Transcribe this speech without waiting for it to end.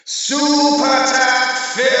Super Tap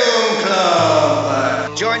Film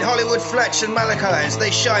Club! Join Hollywood Fletch and Malachi as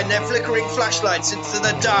they shine their flickering flashlights into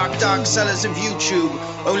the dark, dark cellars of YouTube,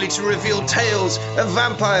 only to reveal tales of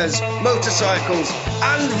vampires, motorcycles,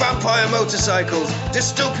 and vampire motorcycles,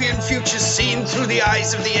 dystopian futures seen through the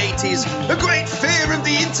eyes of the 80s, a great fear of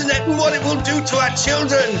the internet and what it will do to our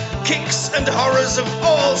children, kicks and horrors of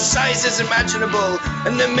all sizes imaginable,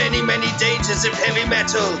 and the many, many dangers of heavy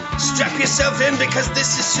metal. Strap yourself in because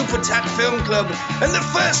this is Super Tat Film Club, and the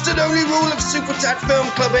first and only rule of Super Tat Film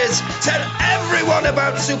Club is tell everyone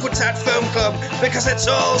about Super Tat Film Club, because it's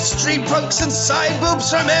all street punks and side boobs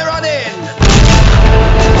from here on in.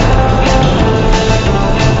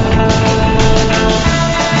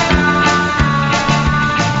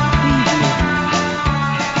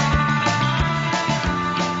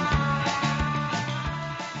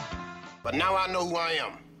 But now I know who I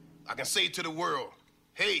am. I can say to the world,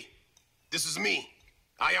 hey, this is me.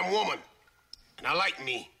 I am woman, and I like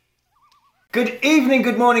me. Good evening,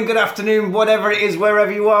 good morning, good afternoon, whatever it is,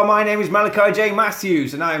 wherever you are. My name is Malachi J.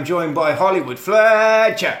 Matthews, and I am joined by Hollywood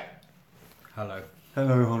Fletcher. Hello.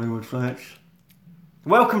 Hello, Hollywood Fletch.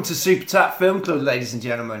 Welcome to Super Tat Film Club, ladies and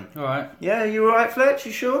gentlemen. Alright. Yeah, you alright, Fletch?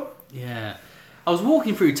 You sure? Yeah. I was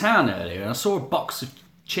walking through town earlier and I saw a box of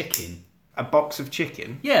chicken. A box of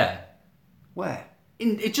chicken? Yeah. Where?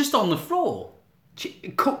 It just on the floor.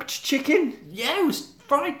 Cooked chicken? Yeah, it was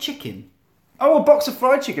fried chicken. Oh, a box of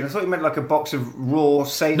fried chicken. I thought you meant like a box of raw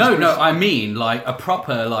Sainsbury's. No, I mean like a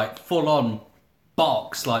proper, like full-on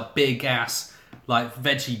box, like big-ass, like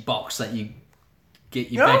veggie box that you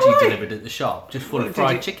get your veggie delivered at the shop, just full of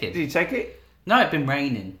fried chicken. Did you take it? No, it'd been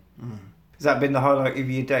raining. Has that been the highlight of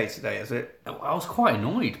your day today, has it? I was quite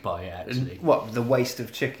annoyed by it, actually. What, the waste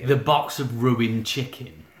of chicken? The box of ruined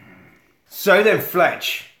chicken. So then,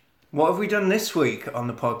 Fletch, what have we done this week on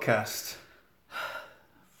the podcast?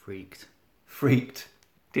 Freaked.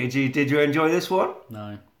 Did you enjoy this one?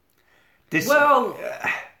 No. Well,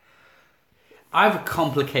 I have a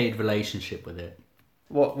complicated relationship with it.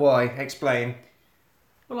 what? Why? Explain.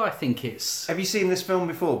 Well, I think it's... Have you seen this film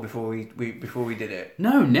before we did it?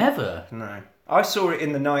 No, never. No. I saw it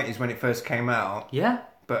in the 90s when it first came out, Yeah?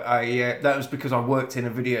 but that was because I worked in a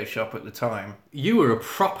video shop at the time. You were a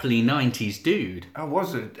properly 90s dude. I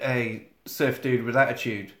wasn't a surf dude with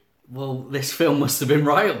attitude. Well, this film must have been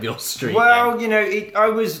right up your street. Well, then. you know,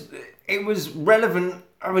 it was relevant.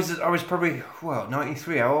 I was probably,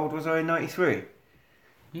 93. How old was I in 93? What are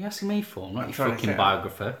you asking me for? I'm not your trying to fucking think.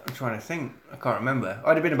 biographer. I'm trying to think. I can't remember.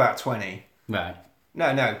 I'd have been about 20. Right.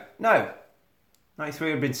 No. 93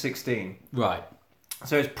 would have been 16. Right.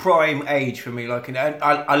 So it's prime age for me. Like, and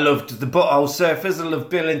I loved the Butthole Surfers. I loved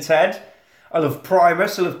Bill and Ted. I love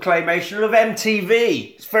Primus. I love Claymation. I love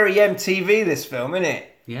MTV. It's very MTV, this film, isn't it?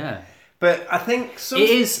 Yeah. But I think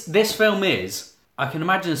This film is... I can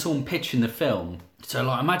imagine someone pitching the film. So,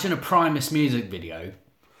 like, imagine a Primus music video,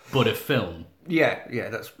 but a film. Yeah,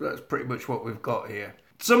 that's pretty much what we've got here.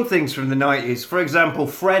 Some things from the 90s. For example,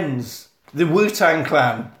 Friends. The Wu-Tang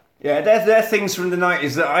Clan. Yeah, they're things from the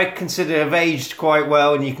 90s that I consider have aged quite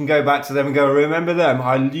well, and you can go back to them and go, remember them?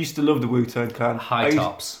 I used to love the Wu-Tang Clan. High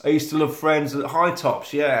Tops. I used to love Friends. High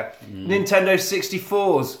Tops, yeah. Nintendo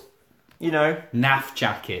 64s. You know. NAF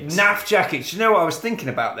jackets. NAF jackets. You know what? I was thinking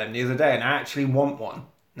about them the other day, and I actually want one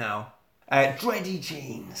now. Dready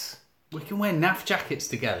jeans. We can wear NAF jackets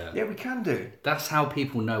together. Yeah, we can do. That's how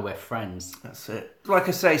people know we're friends. That's it. Like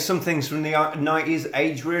I say, some things from the 90s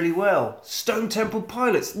age really well. Stone Temple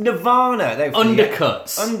Pilots, Nirvana.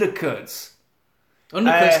 Undercuts.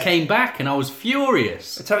 Undercuts Came back and I was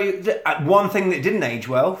furious. I tell you, one thing that didn't age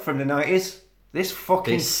well from the 90s, this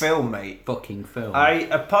film, mate. Fucking film. I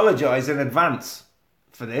apologise in advance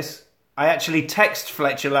for this. I actually texted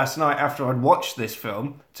Fletcher last night after I'd watched this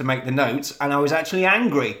film to make the notes, and I was actually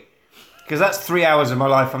angry. Because that's 3 hours of my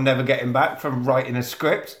life I'm never getting back from writing a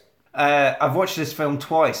script. I've watched this film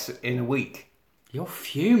twice in a week. You're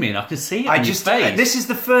fuming. I can see it on your face. This is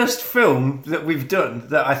the first film that we've done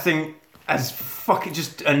that I think has fucking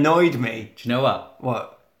just annoyed me. Do you know what?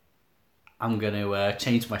 What? I'm going to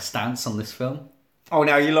change my stance on this film. Oh,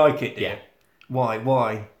 now you like it, do you? Yeah.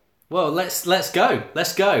 Why? Well, let's go.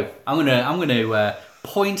 I'm gonna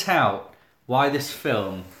point out why this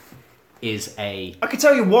film is a I can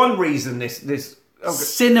tell you one reason this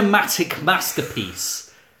cinematic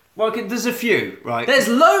masterpiece. Well, there's a few, right? There's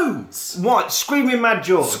loads. What? Screaming Mad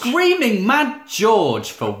George. Screaming Mad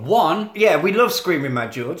George for one. Yeah, we love Screaming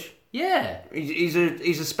Mad George. Yeah. He's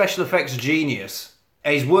a special effects genius.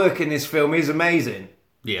 His work in this film is amazing.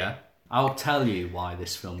 Yeah. I'll tell you why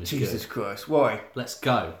this film is Jesus good. Christ, why? Let's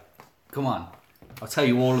go. Come on. I'll tell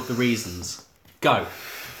you all of the reasons. Go.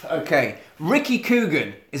 Okay, Ricky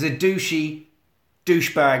Coogan is a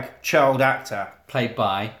douchebag child actor Played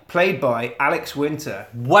by... played by Alex Winter.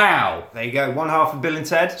 Wow. There you go, one half of Bill and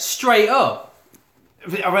Ted. Straight up.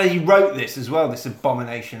 I mean, he wrote this as well, this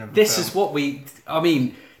abomination of a This film. is what we... I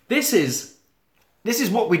mean, this is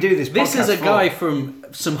what we do this podcast This is a for. guy from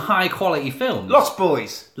some high quality films. Lost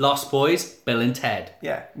Boys. Lost Boys, Bill and Ted.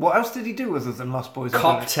 Yeah. What else did he do other than Lost Boys? and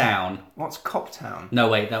Bill and Ted? Coptown. What's Coptown? No,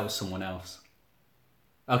 wait, that was someone else.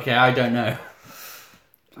 Okay, I don't know.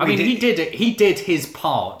 I We mean, he did his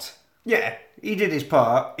part. Yeah, he did his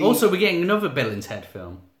part. Also, we're getting another Bill and Ted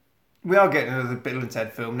film. We are getting another Bill and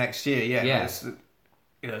Ted film next year, yeah. Yeah. There's,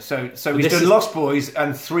 you know, so he's this done is- Lost Boys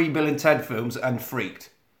and 3 Bill and Ted films and Freaked.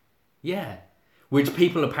 Yeah. Which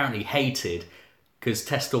people apparently hated because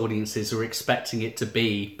test audiences were expecting it to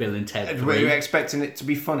be Bill and Ted 3. Were you expecting it to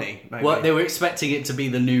be funny? Maybe? Well, they were expecting it to be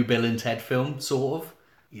the new Bill and Ted film, sort of,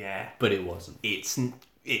 Yeah. but it wasn't.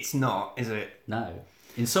 It's not, is it? No.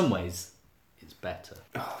 In some ways, it's better.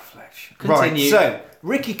 Oh, Fletch. Continue. Right, so,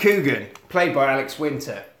 Ricky Coogan, played by Alex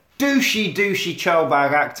Winter. Douchey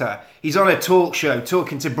childbag actor. He's on a talk show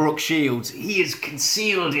talking to Brooke Shields. He is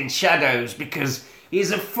concealed in shadows because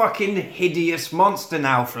he's a fucking hideous monster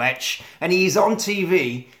now, Fletch. And he's on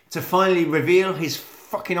TV to finally reveal his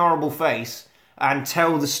fucking horrible face and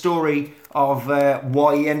tell the story of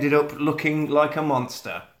why he ended up looking like a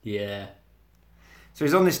monster. Yeah. So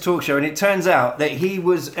he's on this talk show, and it turns out that he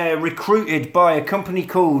was recruited by a company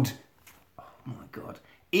called, oh my god,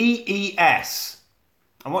 EES.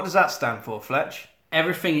 And what does that stand for, Fletch?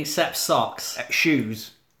 Everything except socks.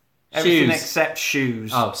 Shoes. Everything Shoes. except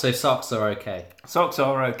shoes. Oh, so socks are okay. Socks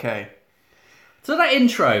are okay. So that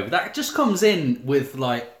intro, that just comes in with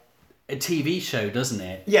like a TV show, doesn't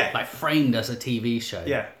it? Yeah. Like framed as a TV show.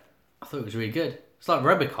 Yeah. I thought it was really good. It's like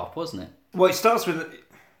Robocop, wasn't it? Well, it starts with,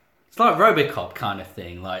 It's like Robocop kind of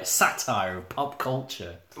thing, like satire of pop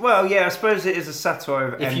culture. well, yeah, I suppose it is a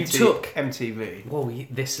satire of If you took- MTV. Well,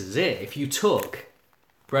 this is it. If you took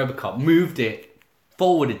Robocop, moved it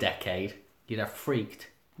forward a decade, you'd have Freaked.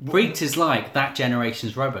 Freaked is like that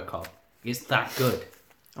generation's Robocop. It's that good.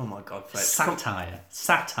 Oh my god, Fletch. Satire.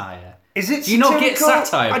 Is it Do you not get satirical?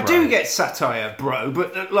 satire, I bro? do get satire, bro,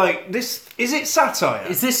 but like this, is it satire?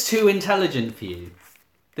 Is this too intelligent for you?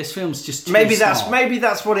 This film's just too Maybe smart.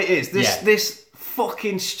 that's what it is. Yeah. This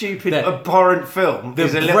fucking stupid, The- abhorrent film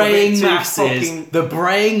is a The little braying bit too masses. fucking. The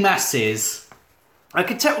braying masses. I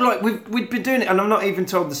could tell, like we've been doing it, and I'm not even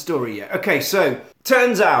told the story yet. Okay, so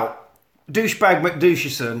turns out douchebag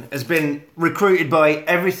McDoucheson has been recruited by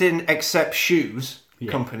Everything Except Shoes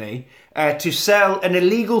company to sell an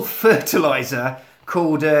illegal fertilizer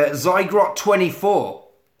called Zygrot 24.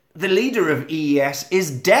 The leader of EES is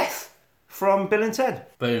Death from Bill and Ted.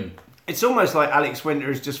 Boom. It's almost like Alex Winter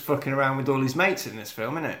is just fucking around with all his mates in this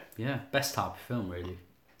film, isn't it? Yeah, best type of film, really.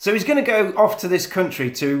 So he's going to go off to this country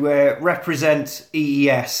to represent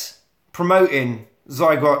EES, promoting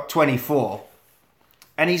Zygrot 24.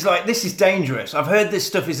 And he's like, this is dangerous. I've heard this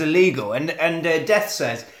stuff is illegal. And Death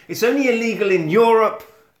says, it's only illegal in Europe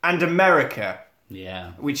and America,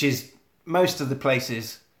 Yeah. which is most of the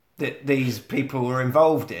places that these people were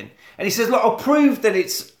involved in. And he says, look, I'll prove that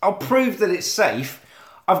it's safe.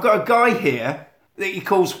 I've got a guy here that he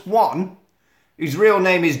calls Juan, whose real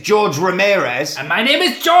name is George Ramirez. And my name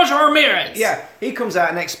is George Ramirez. Yeah, he comes out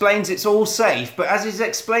and explains it's all safe, but as he's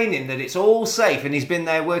explaining that it's all safe and he's been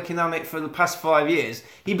there working on it for the past 5 years,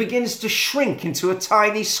 he begins to shrink into a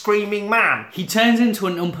tiny screaming man. He turns into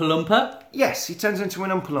an Oompa Loompa. Yes, he turns into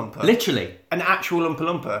an Oompa Loompa. Literally. An actual Oompa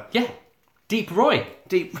Loompa. Yeah. Deep Roy.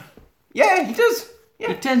 Deep. Yeah, he does. He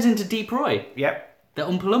Yeah. turns into Deep Roy. Yep. The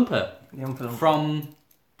Oompa Loompa. The Oompa Loompa. From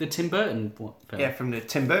the Tim Burton film. Yeah, from the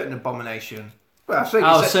Tim Burton abomination. Well, I think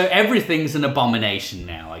Oh, it's- so everything's an abomination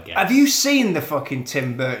now, I guess. have you seen the fucking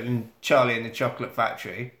Tim Burton Charlie and the Chocolate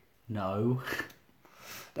Factory? No.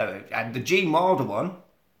 And the Gene Wilder one?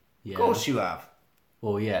 Yeah. Of course you have.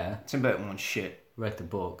 Well, yeah. Tim Burton one's shit. Read the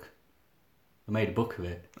book. I made a book of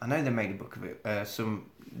it. I know they made a book of it. Some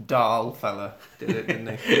Dahl fella did it, didn't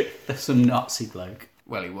they? There's some Nazi bloke.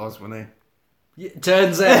 Well, he was, wasn't he?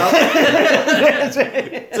 Turns out.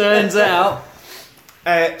 Turns out.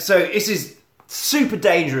 So this is super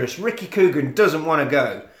dangerous. Ricky Coogan doesn't want to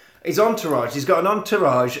go. His entourage. He's got an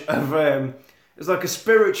entourage of. It's like a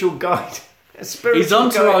spiritual guide. A spiritual His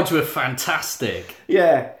entourage guide. were fantastic.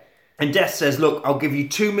 Yeah. And Death says, "Look, I'll give you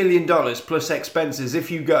 $2 million plus expenses if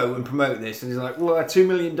you go and promote this." And he's like, "Well, $2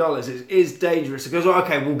 million is dangerous." He goes, well,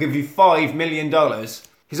 "Okay, we'll give you $5 million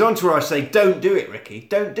His entourage say, don't do it, Ricky.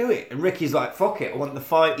 Don't do it. And Ricky's like, fuck it. I want the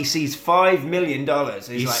five. He sees $5 million. He's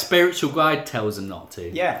His like, spiritual guide tells him not to.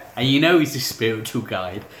 Yeah. And you know he's a spiritual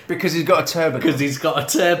guide because he's got a turban. because he's got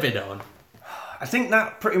a turban on. I think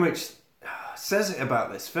that pretty much says it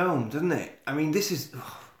about this film, doesn't it? I mean, this is...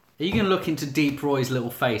 Are you going to look into Deep Roy's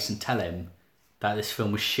little face and tell him that this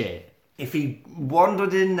film was shit? If he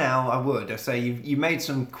wandered in now, I would. I say you made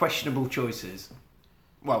some questionable choices.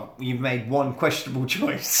 Well, you've made one questionable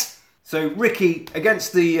choice. So Ricky,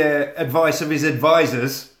 against the advice of his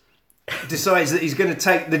advisors, decides that he's going to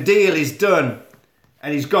take... The deal is done.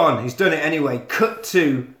 And he's gone. He's done it anyway. Cut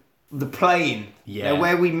to the plane. Yeah.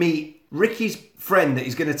 Where we meet Ricky's friend that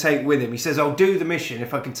he's going to take with him. He says, I'll do the mission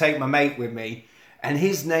if I can take my mate with me. And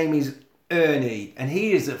his name is Ernie. And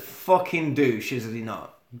he is a fucking douche, isn't he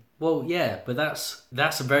not? Well, yeah, but that's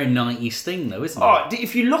a very 90s thing, though, isn't Oh, it?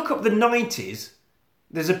 if you look up the 90s,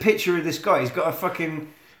 there's a picture of this guy. He's got a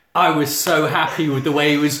fucking... I was so happy with the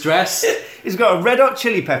way he was dressed. He's got a Red Hot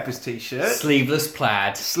Chili Peppers t-shirt, Sleeveless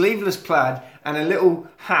plaid, sleeveless plaid, and a little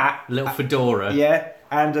hat. little fedora. Yeah,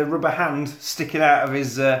 and a rubber hand sticking out of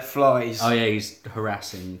his flies. Oh yeah, he's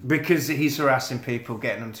harassing. Because he's harassing people,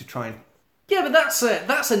 getting them to try and... Yeah, but that's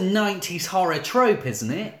a 90s horror trope,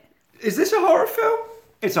 isn't it? Is this a horror film?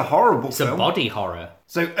 It's a horrible It's film. a body horror.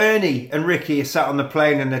 So Ernie and Ricky are sat on the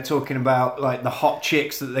plane and they're talking about like the hot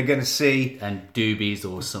chicks that they're going to see. And doobies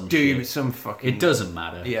or some Do shit. some fucking... It doesn't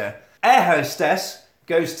matter. Yeah. Air hostess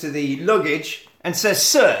goes to the luggage and says,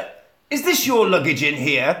 "Sir, is this your luggage in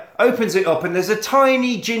here?" Opens it up and there's a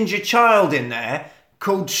tiny ginger child in there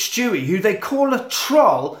called Stewie, who they call a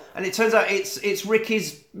troll. And it turns out it's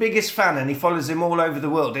Ricky's biggest fan and he follows him all over the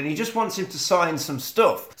world and he just wants him to sign some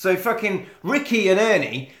stuff. So fucking Ricky and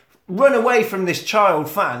Ernie run away from this child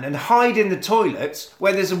fan and hide in the toilets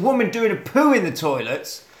where there's a woman doing a poo in the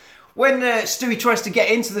toilets. When Stewie tries to get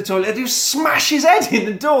into the toilet, he'll smash his head in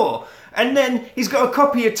the door. And then he's got a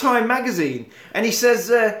copy of Time magazine. And he says,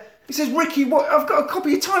 "Ricky, what? I've got a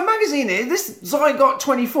copy of Time magazine here. This Zygote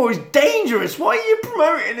 24 is dangerous. Why are you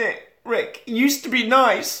promoting it, Rick? You used to be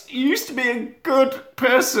nice. You used to be a good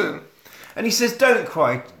person." And he says, don't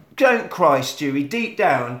cry, Stewie. Deep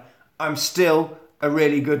down, I'm still a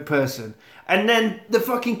really good person." And then the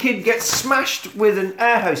fucking kid gets smashed with an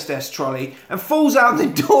air hostess trolley and falls out the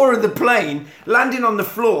door of the plane, landing on the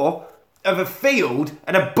floor of a field,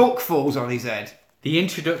 and a book falls on his head. The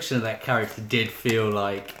introduction of that character did feel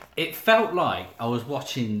like... It felt like I was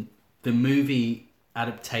watching the movie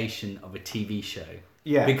adaptation of a TV show.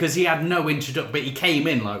 Yeah. Because he had no introduction, but he came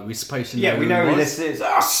in like we were supposed to know We know he who was. this is.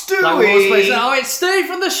 Oh, Stewie! Like we were supposed to, oh, it's Stewie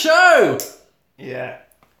from the show! Yeah,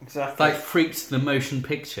 exactly. Like freaked the motion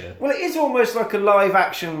picture. Well, it is almost like a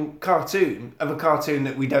live-action cartoon of a cartoon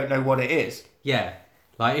that we don't know what it is. Yeah.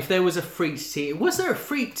 Like if there was a freaked TV... Was there a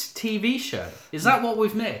freaked TV show? Is that what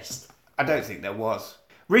we've missed? I don't think there was.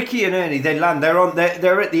 Ricky and Ernie, they land.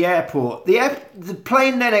 They're at the airport. The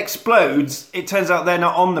plane then explodes. It turns out they're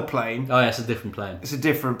not on the plane. Oh yeah, it's a different plane. It's a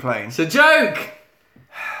different plane. It's a joke!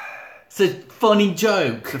 It's a funny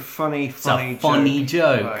joke. It's a funny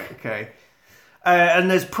joke. Right, okay. And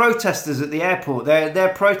there's protesters at the airport.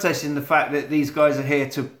 They're protesting the fact that these guys are here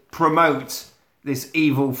to promote this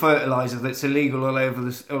evil fertilizer that's illegal all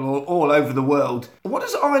over the world. What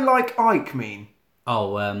does "I like Ike" mean?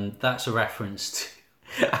 Oh, that's a reference to...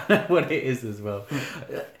 I know what it is as well.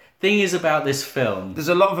 Thing is about this film... There's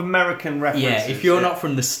a lot of American references. Yeah, if you're not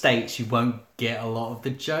from the States, you won't get a lot of the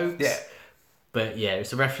jokes. Yeah. But yeah,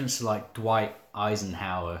 it's a reference to like Dwight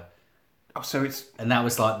Eisenhower. Oh, so it's... And that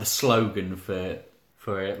was like the slogan for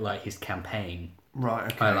like his campaign.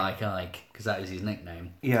 Right, okay. I like Ike, because that is his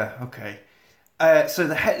nickname. Yeah, okay. So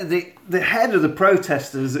the head of the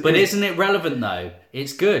protesters... But isn't it relevant though?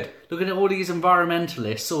 It's good. Look at all these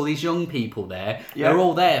environmentalists, all these young people there. Yeah. They're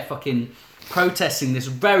all there fucking protesting this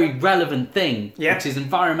very relevant thing, Yeah. which is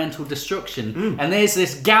environmental destruction. And there's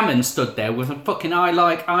this gammon stood there with a fucking "I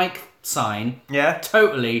like Ike" sign. Yeah.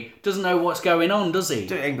 Totally doesn't know what's going on, does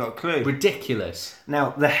he? Ain't got a clue. Ridiculous.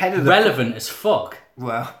 Now, the head of the... Relevant as fuck.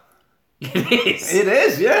 Well, It is. it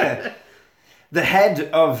is, yeah. The head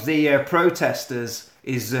of the protesters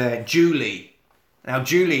is Julie. Now,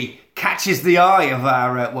 Julie catches the eye of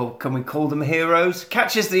our... can we call them heroes?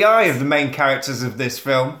 Catches the eye of the main characters of this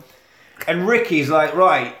film. And Ricky's like,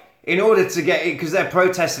 right, in order to get it... Because they're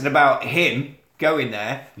protesting about him going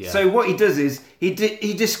there. Yeah. So what he does is he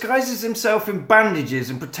disguises himself in bandages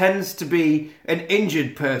and pretends to be an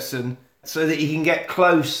injured person so that he can get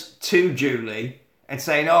close to Julie and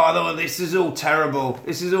saying, "Oh, this is all terrible.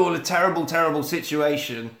 This is all a terrible, terrible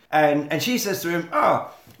situation." And she says to him,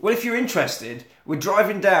 "Oh, Well, if you're interested, we're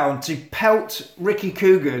driving down to pelt Ricky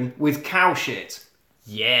Coogan with cow shit.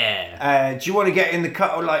 Yeah. Do you want to get in the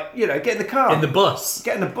car? Or get in the car. In the bus.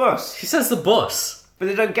 Get in the bus. She says the bus. But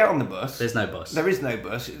they don't get on the bus. There's no bus. There is no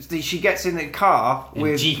bus. She gets in the car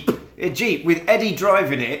with... A Jeep with Eddie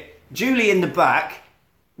driving it, Julie in the back,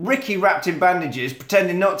 Ricky wrapped in bandages,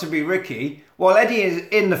 pretending not to be Ricky, while Eddie is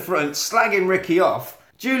in the front, slagging Ricky off.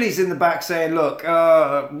 Julie's in the back saying, look,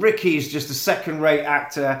 Ricky's just a second-rate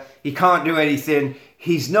actor. He can't do anything.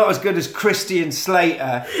 He's not as good as Christian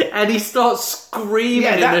Slater. And he starts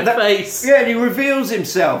screaming in her face. Yeah, and he reveals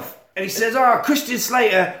himself. And he says, Christian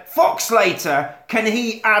Slater, Fox Slater, can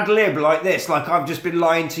he ad-lib like this? Like I've just been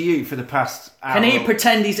lying to you for the past hour. Can he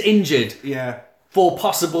pretend he's injured for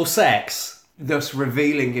possible sex? Thus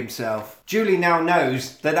revealing himself. Julie now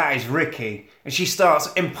knows that is Ricky. And she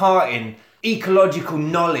starts imparting ecological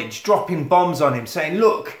knowledge, dropping bombs on him, saying,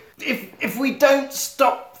 look, if we don't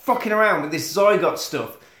stop fucking around with this zygote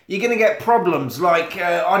stuff, you're going to get problems like,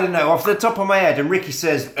 I don't know, off the top of my head. And Ricky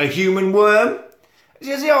says, a human worm? She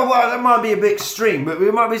says, oh, well, that might be a bit extreme, but we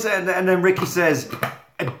might be saying that. And then Ricky says,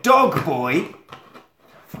 a dog boy?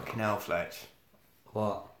 Fucking hell, Fletch.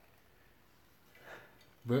 What?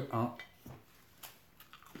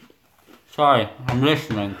 Sorry, I'm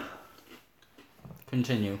listening.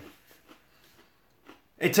 Continue.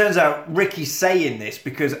 It turns out Ricky's saying this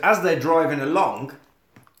because as they're driving along,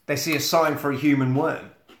 they see a sign for a human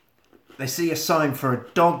worm. They see a sign for a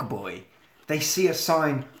dog boy. They see a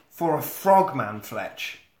sign for a frogman,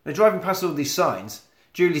 Fletch. They're driving past all these signs.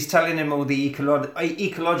 Julie's telling him all the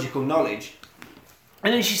ecological knowledge.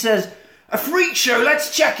 And then she says, a freak show,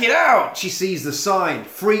 let's check it out. She sees the sign,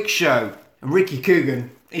 freak show. And Ricky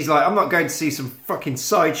Coogan, he's like, I'm not going to see some fucking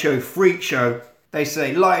sideshow freak show. They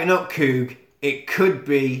say, lighten up, Coog. It could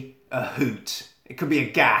be a hoot. It could be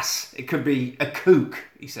a gas. It could be a kook,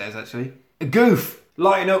 he says, actually. A goof.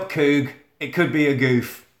 Lighten up, Coog. It could be a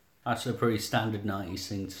goof. That's a pretty standard 90s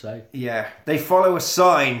thing to say. Yeah. They follow a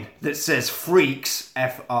sign that says freaks,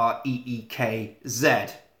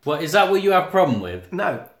 Freekz. What, is that what you have a problem with?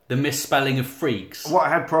 No. The misspelling of freaks? What I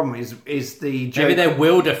had a problem is the joke. Maybe they're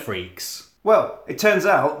wilder freaks. Well, it turns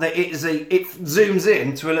out that it zooms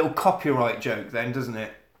in to a little copyright joke then, doesn't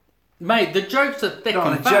it? Mate, the jokes are thick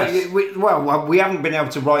and fast. We haven't been able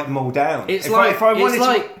to write them all down. It's like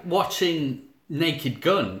watching Naked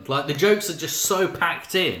Gun. Like, the jokes are just so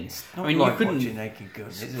packed in. I mean, you couldn't watching Naked Gun,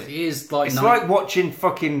 is it? It is like... It's like watching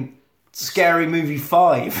fucking Scary Movie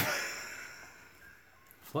 5.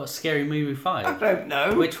 What's Scary Movie 5? I don't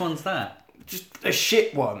know. Which one's that? Just a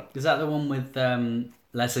shit one. Is that the one with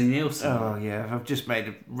Leslie Nielsen? Oh, yeah. I've just made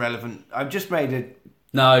a...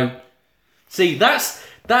 No. See, that's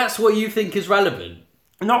what you think is relevant.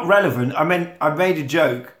 Not relevant. I mean, I made a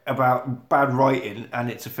joke about bad writing,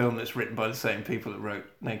 and it's a film that's written by the same people that wrote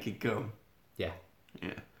Naked Gun. Yeah. Yeah.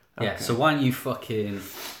 Okay. Yeah, so why don't you fucking...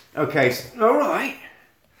 Okay, all right.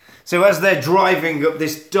 So as they're driving up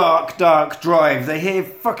this dark, dark drive, they hear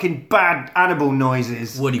fucking bad animal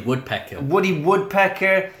noises. Woody Woodpecker,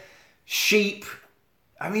 sheep.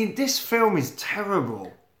 I mean, this film is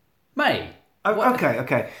terrible. Mate.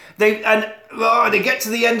 Okay. They get to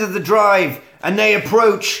the end of the drive and they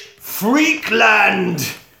approach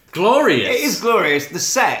Freakland. Glorious. It is glorious. The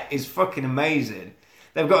set is fucking amazing.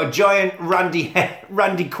 They've got a giant Randy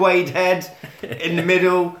Quaid head in the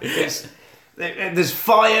middle. There's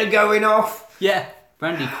fire going off. Yeah.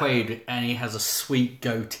 Randy Quaid, and he has a sweet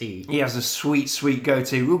goatee. He has a sweet, sweet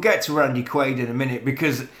goatee. We'll get to Randy Quaid in a minute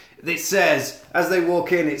because it says, as they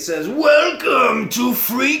walk in, it says, welcome to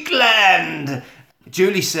Freakland.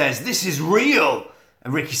 Julie says, this is real.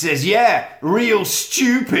 And Ricky says, yeah, real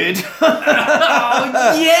stupid.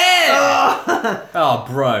 Oh, yeah. Oh,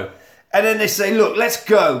 bro. And then they say, look, let's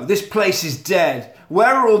go. This place is dead.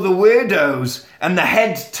 Where are all the weirdos? And the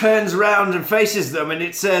head turns around and faces them and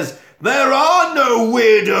it says, there are no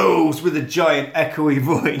weirdos, with a giant echoey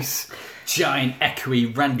voice. Giant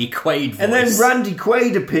echoey Randy Quaid voice. And then Randy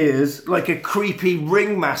Quaid appears like a creepy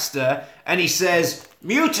ringmaster and he says,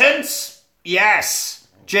 mutants? Yes.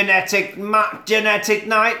 Genetic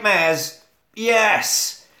nightmares?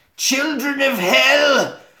 Yes. Children of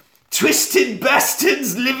hell? Twisted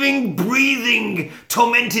bastards, living, breathing,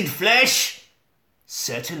 tormented flesh?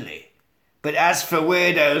 Certainly. But as for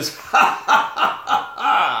weirdos,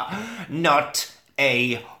 not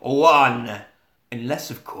a one. Unless,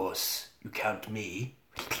 of course, you count me.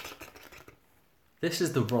 This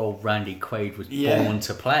is the role Randy Quaid was born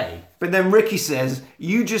to play. But then Ricky says,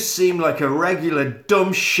 you just seem like a regular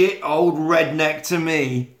dumb shit old redneck to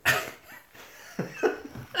me.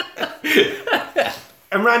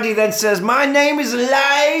 And Randy then says, my name is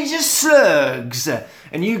Elijah Slugs,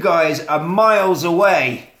 and you guys are miles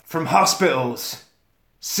away from hospitals,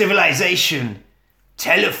 civilization,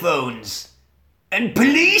 telephones, and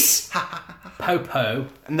police. Popo.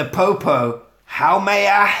 And the Popo, how may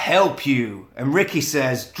I help you? And Ricky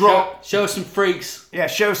says, drop. Show some freaks. Yeah,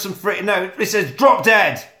 show some freak. No, it says, drop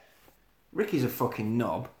dead. Ricky's a fucking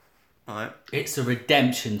knob. Alright. It's a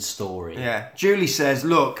redemption story. Yeah. Julie says,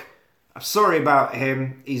 look, I'm sorry about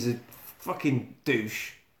him. He's a fucking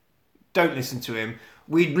douche. Don't listen to him.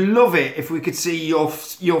 We'd love it if we could see your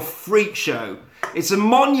freak show. It's a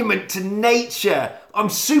monument to nature. I'm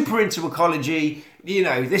super into ecology. You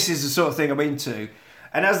know, this is the sort of thing I'm into.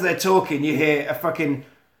 And as they're talking, you hear a fucking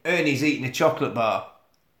Ernie's eating a chocolate bar.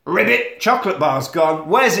 Ribbit, chocolate bar's gone.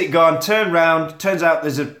 Where's it gone? Turn round. Turns out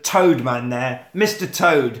there's a Toad man there. Mr.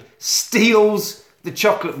 Toad steals the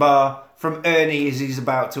chocolate bar from Ernie as he's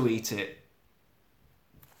about to eat it.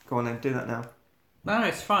 Go on then, do that now. No,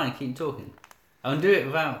 it's fine. Keep talking. I can do it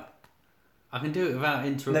without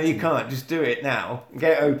interrupting. No, you can't. Just do it now.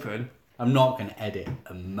 Get it open. I'm not going to edit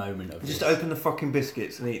a moment of Just this. open the fucking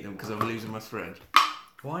biscuits and eat them because I'm losing my thread.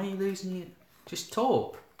 Why are you losing it? Just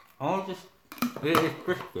talk. I'll just eat this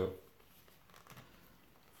biscuit.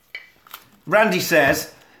 Randy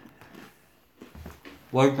says...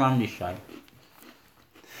 What did Randy say?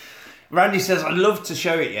 Randy says, I'd love to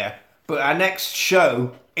show it you, but our next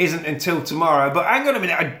show isn't until tomorrow. But hang on a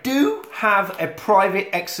minute, I do have a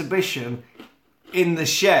private exhibition in the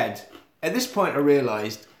shed. At this point I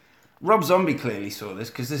realised Rob Zombie clearly saw this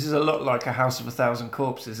because this is a lot like A House of a Thousand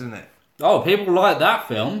Corpses, isn't it? Oh, people like that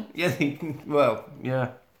film. Yeah, well, yeah.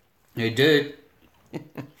 They did.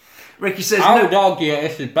 Ricky says, I no. would argue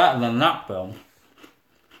this is better than that film.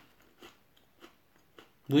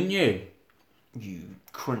 Wouldn't you? You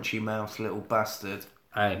crunchy mouth little bastard.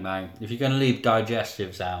 Hey, mate, if you're going to leave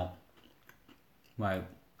digestives out, mate,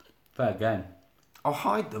 fair game. I'll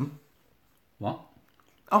hide them. What?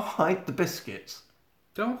 I'll hide the biscuits.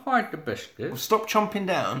 Don't hide the Well, biscuits. stop chomping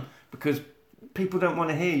down because people don't want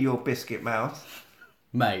to hear your biscuit mouth.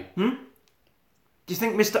 Mate, Do you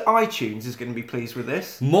think Mr. iTunes is going to be pleased with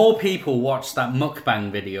this? more people watched that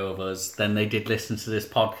mukbang video of us than they did listen to this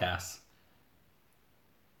podcast.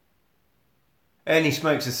 Ernie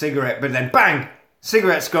smokes a cigarette, but then bang!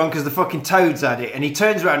 Cigarette's gone because the fucking Toad's had it. And he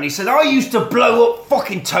turns around and he said, I used to blow up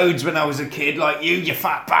fucking Toads when I was a kid, like you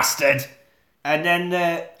fat bastard. And then...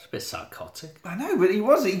 It's a bit psychotic. I know, but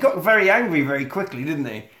he got very angry very quickly, didn't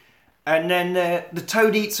he? And then the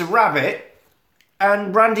Toad eats a rabbit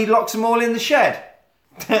and Randy locks them all in the shed.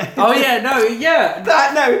 Oh, yeah, no, yeah.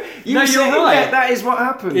 You're you're right. Yeah, that is what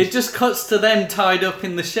happened. It just cuts to them tied up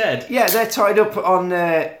in the shed. Yeah, they're tied up on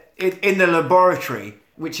in the laboratory,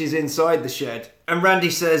 which is inside the shed. And Randy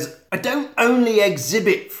says, I don't only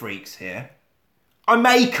exhibit freaks here. I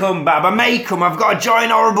make them, Bab, I make them. I've got a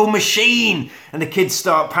giant horrible machine. And the kids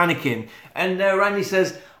start panicking. And Randy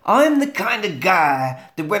says, I'm the kind of guy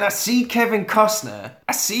that when I see Kevin Costner,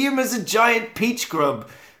 I see him as a giant peach grub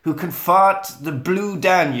who can fart the blue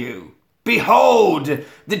Danube. Behold,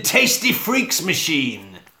 the Tasty Freaks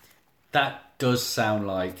machine. That does sound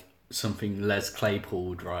like something Les Claypool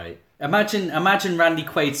would write. Imagine Randy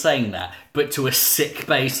Quaid saying that, but to a sick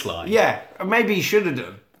bass line. Yeah, maybe he should have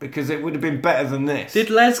done, because it would have been better than this. Did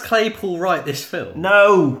Les Claypool write this film?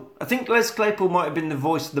 No! I think Les Claypool might have been the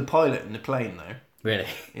voice of the pilot in the plane, though. Really?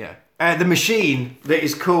 Yeah. The machine that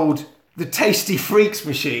is called the Tasty Freaks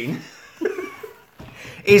machine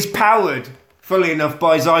is powered, fully enough,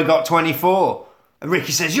 by Zygot 24. And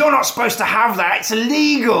Ricky says, you're not supposed to have that, it's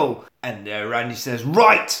illegal. And Randy says,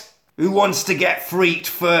 right, who wants to get freaked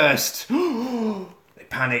first? They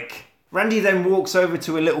panic. Randy then walks over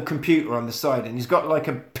to a little computer on the side and he's got like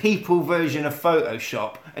a people version of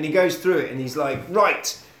Photoshop and he goes through it and he's like,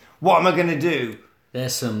 right, what am I going to do?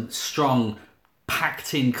 There's some strong,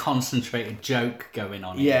 packed-in, concentrated joke going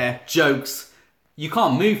on Yeah. here. Jokes. You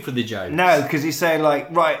can't move for the jokes. No, because he's saying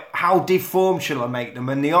like, right, how deformed shall I make them?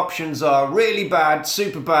 And the options are really bad,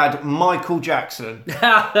 super bad, Michael Jackson.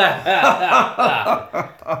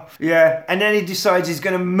 Yeah, and then he decides he's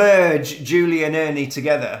going to merge Julie and Ernie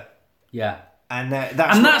together. Yeah. And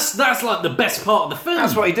that's that's like the best part of the film.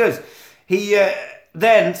 that's what he does. He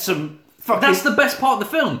then some fucking... That's the best part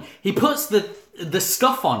of the film. He puts the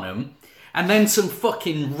stuff on them, and then some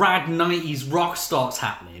fucking rad 90s rock starts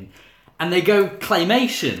happening, and they go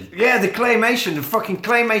claymation. Yeah, the fucking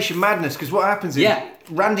claymation madness, because what happens is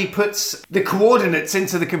Randy puts the coordinates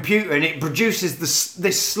into the computer and it produces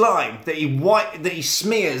this slime that he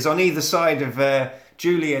smears on either side of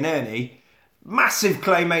Julie and Ernie. Massive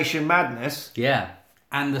claymation madness. Yeah.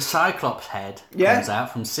 And the Cyclops head Yeah. comes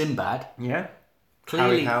out from Sinbad. Yeah.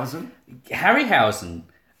 Clearly, Harryhausen. Harryhausen.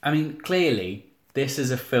 I mean, clearly, this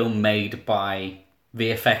is a film made by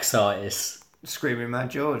VFX artists. Screaming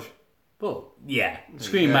Mad George. Well, yeah.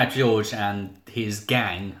 Screaming go. Mad George and his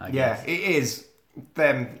gang, I Yeah, guess. it is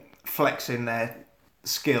them flexing their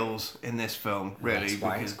skills in this film, really. That's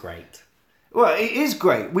why it's because, great. well, it is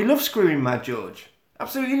great. We love Screaming Mad George.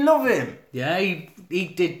 Absolutely love him. Yeah, he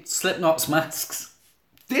did Slipknot's masks.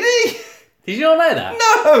 Did he? Did you not know that?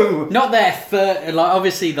 No! Not their first, like,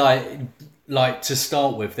 obviously, like to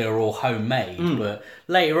start with, they were all homemade, but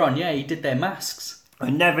later on, yeah, he did their masks. I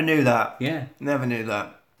never knew that. Yeah. Never knew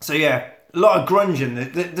that. So yeah, a lot of grunge in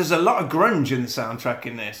there's a lot of grunge in the soundtrack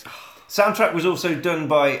in this. Soundtrack was also done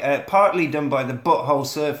by, partly done by the Butthole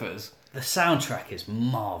Surfers The soundtrack is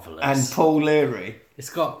marvellous. and Paul Leary. It's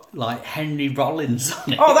got, like, Henry Rollins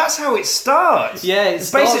on it. Oh, that's how it starts. Yeah, it it's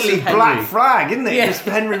starts basically with Henry. Black Flag, isn't it? Yeah. Just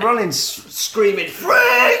Henry Rollins screaming,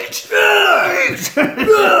 "Freaked! Freaked!"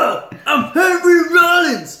 I'm Henry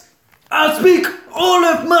Rollins! I speak all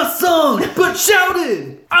of my songs, but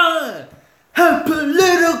shouting! I have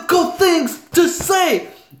political things to say,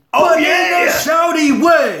 but in a shouty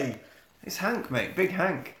way! It's Hank, mate. Big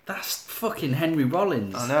Hank. That's fucking Henry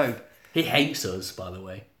Rollins. I know. He hates us, by the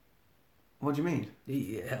way. What do you mean?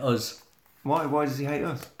 Us, Why? Why does he hate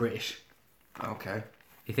us? British. Okay.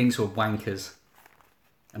 He thinks we're wankers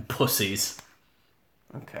and pussies.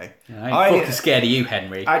 Okay. I ain't fucking scared of you,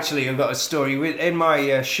 Henry. Actually, I've got a story in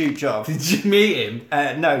my shoot job. Did you meet him?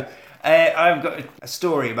 No. I've got a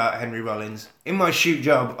story about Henry Rollins. In my shoot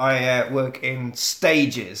job, I work in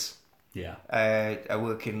stages. Yeah. I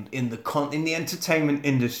work in the entertainment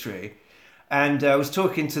industry, and I was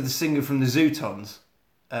talking to the singer from the Zootons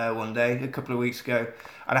one day, a couple of weeks ago,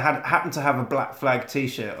 and I happened to have a Black Flag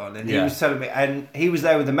T-shirt on, and he Yeah. was telling me, and he was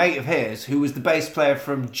there with a mate of his who was the bass player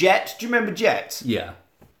from Jet. Do you remember Jet? Yeah.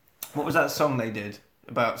 What was that song they did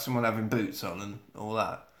about someone having boots on and all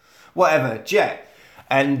that? Whatever, Jet.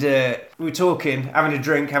 And we were talking, having a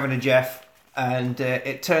drink, having a Jeff, and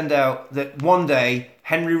it turned out that one day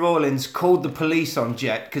Henry Rollins called the police on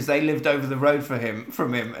Jet because they lived over the road from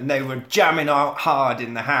him, and they were jamming out hard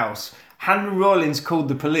in the house. Henry Rollins called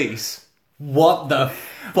the police. What the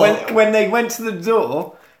fuck? When they went to the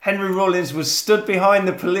door, Henry Rollins was stood behind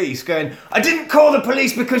the police going, "I didn't call the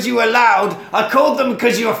police because you were loud. I called them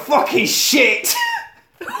because you were fucking shit."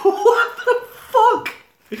 What the fuck?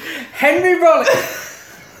 Henry Rollins.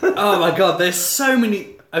 Oh my god, there's so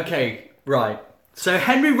many. Okay, right. So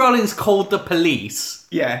Henry Rollins called the police,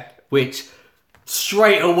 Yeah. which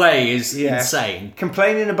straight away is Yeah. insane.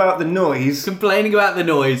 Complaining about the noise Complaining about the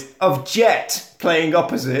noise, of Jet playing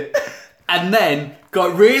opposite. and then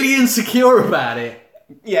got really insecure about it.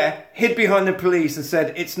 Yeah, hid behind the police and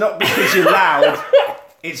said, "It's not because you're loud,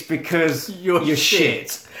 it's because you're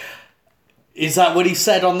shit." Is that what he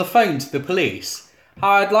said on the phone to the police?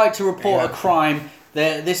 Hi, I'd like to report Yeah. a crime.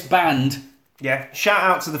 This band. Yeah, shout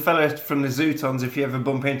out to the fella from the Zootons if you ever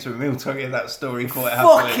bump into him. He'll tell you that story quite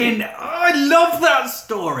happily. Fucking, I love that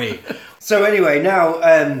story. So anyway, now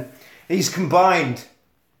he's combined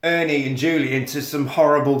Ernie and Julie into some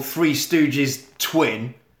horrible Three Stooges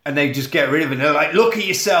twin, and they just get rid of it. They're like, "Look at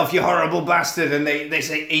yourself, you horrible bastard!" And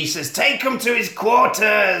he says, "Take him to his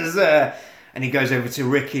quarters." And he goes over to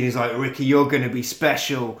Ricky, and he's like, "Ricky, you're going to be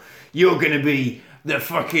special. You're going to be the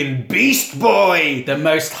fucking Beast Boy." The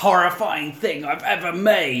most horrifying thing I've ever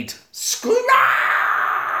made.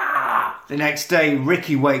 The next day,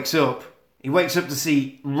 Ricky wakes up. He wakes up to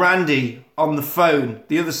see Randy on the phone,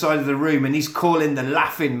 the other side of the room, and he's calling the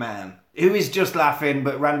Laughing Man, who is just laughing,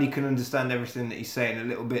 but Randy can understand everything that he's saying, a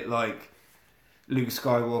little bit like Luke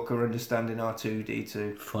Skywalker understanding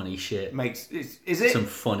R2-D2. Funny shit. Is it Some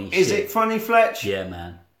funny Is shit. it funny, Fletch? Yeah,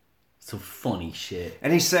 man. Some funny shit.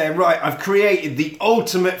 And he's saying, "Right, I've created the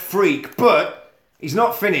ultimate freak, but he's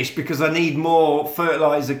not finished because I need more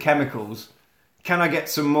fertilizer chemicals. Can I get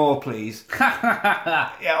some more, please?" Yeah.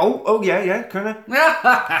 Oh, yeah. Can I?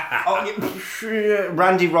 Yeah.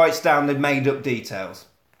 Randy writes down the made-up details,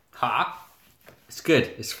 Ha! It's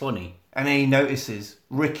good. It's funny. and then he notices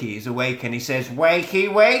Ricky is awake, and he says, "Wakey,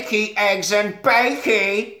 wakey, eggs and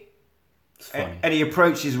bakey." It's funny. And he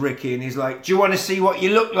approaches Ricky, and he's like, "Do you want to see what you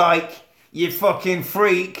look like, you fucking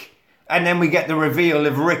freak?" And then we get the reveal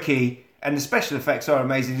of Ricky, and the special effects are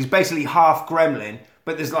amazing. He's basically half gremlin,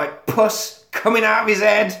 but there's like pus coming out of his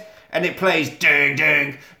head, and it plays ding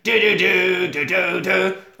ding do do do do do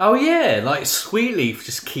do. Oh yeah, like Sweetleaf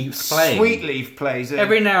just keeps playing. Sweetleaf plays it.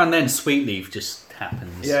 Every now and then Sweetleaf just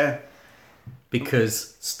happens. Yeah,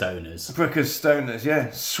 Because stoners. because stoners. Yeah,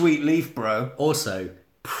 Sweetleaf, bro. Also,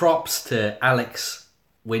 props to Alex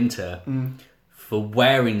Winter for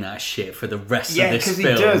wearing that shit for the rest Yeah, of this because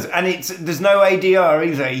film. he does, and there's no ADR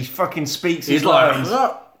either. He fucking speaks his He's like, lines.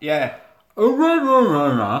 Yeah.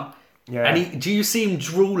 Yeah. And do you see him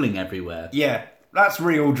drooling everywhere? Yeah, that's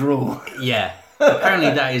real drool. Yeah.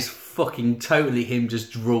 Apparently that is fucking totally him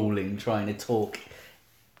just drooling, trying to talk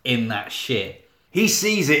in that shit. He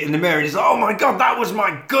sees it in the mirror and he's like, oh my god, that was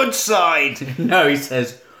my good side. No, he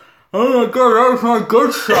says, oh my god, that was my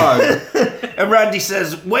good side. And Randy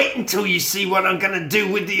says, wait until you see what I'm going to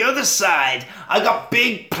do with the other side. I got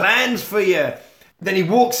big plans for you. Then he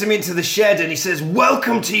walks him into the shed and he says,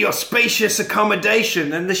 welcome to your spacious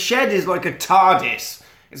accommodation. And the shed is like a TARDIS.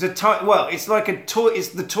 It's it's like it's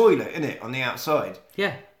the toilet, isn't it, on the outside?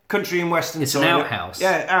 Yeah. Country and western It's an toilet. outhouse.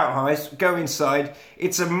 Yeah, outhouse. Go inside.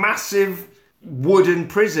 It's a massive wooden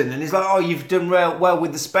prison. And he's like, oh, you've done well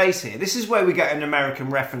with the space here. This is where we get an American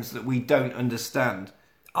reference that we don't understand.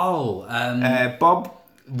 Oh, Bob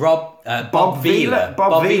Vila.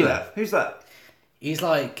 Bob Vila. Who's that? He's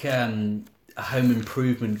like a home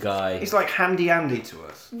improvement guy. He's like Handy Andy to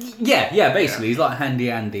us. Yeah, basically. He's like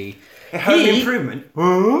Handy Andy. Home improvement?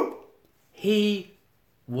 Huh? He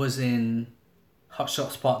was in Hot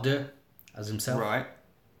Shots Part 2 as himself. Right.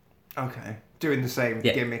 Okay. Doing the same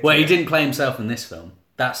Yeah. gimmick. Well, he didn't play himself in this film.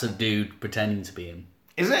 That's a dude pretending to be him.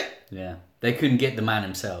 Is it? Yeah. They couldn't get the man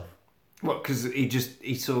himself. What, because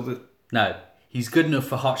he saw the... No. He's good enough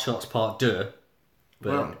for Hot Shots Part 2,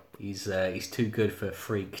 but Well. he's too good for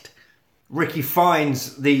Freaked. Ricky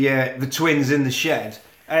finds the twins in the shed,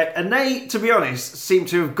 and they, to be honest, seem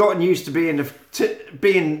to have gotten used to being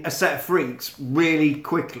a set of freaks really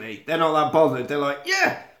quickly. They're not that bothered. They're like,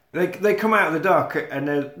 yeah. They come out of the dark and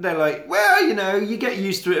they're like, well, you get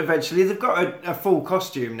used to it eventually. They've got a full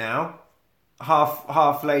costume now,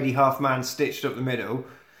 half lady, half man, stitched up the middle.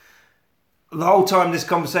 The whole time this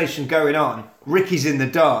conversation's going on, Ricky's in the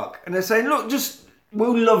dark, and they're saying, look,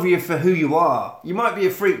 we'll love you for who you are. You might be a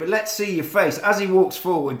freak, but let's see your face. As he walks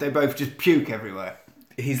forward, they both just puke everywhere.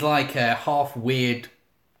 He's like a half weird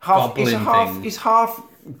goblin thing. He's half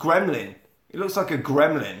gremlin. He looks like a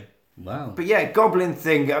gremlin. Wow. But yeah, goblin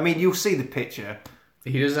thing. I mean, you'll see the picture.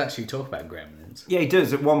 He does actually talk about gremlins. Yeah, he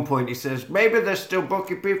does. At one point, he says, maybe they're still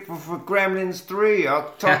booking people for Gremlins 3.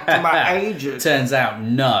 I'll talk to my agent. Turns out,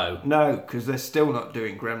 no. No, because they're still not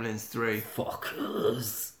doing Gremlins 3.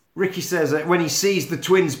 Fuckers. Ricky says that when he sees the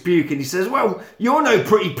twins puking, he says, well, you're no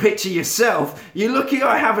pretty picture yourself. You're lucky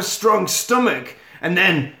I have a strong stomach. And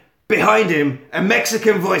then, behind him, a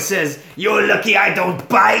Mexican voice says, you're lucky I don't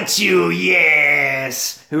bite you,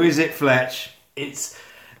 yes. Who is it, Fletch? It's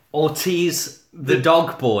Ortiz, the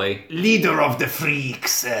dog boy. Leader of the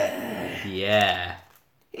freaks. Yeah.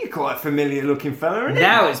 You're quite a familiar looking fella, isn't he?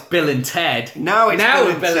 Now it's Bill and Ted. Now it's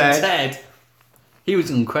Bill and Ted. He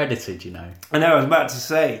was uncredited, you know. I know, I was about to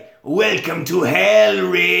say, welcome to hell,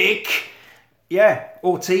 Rick. Yeah,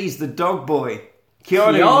 Ortiz, the dog boy.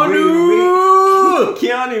 Keanu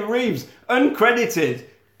Reeves, uncredited,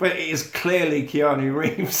 but it is clearly Keanu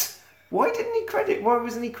Reeves. Why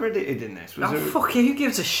wasn't he credited in this? Fuck it, who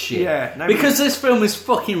gives a shit? Yeah, because this film is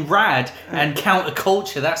fucking rad and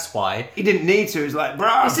counterculture, that's why. He didn't need to, he's like,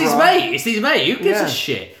 bruh. It's his mate, who gives a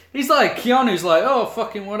shit? He's like, Keanu's like, oh,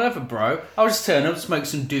 fucking whatever, bro. I'll just turn up, smoke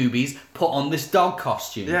some doobies, put on this dog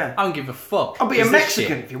costume. Yeah. I don't give a fuck. I'll be a It's this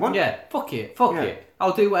Mexican shit. if you want. Yeah, fuck it.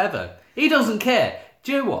 I'll do whatever. He doesn't care.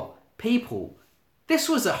 Do you know what? People, this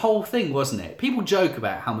was a whole thing, wasn't it? People joke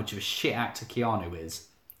about how much of a shit actor Keanu is.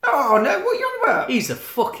 Oh, no, what are you on about? He's the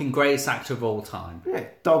fucking greatest actor of all time. Yeah,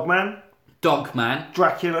 Dogman,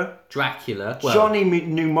 Dracula, well, Johnny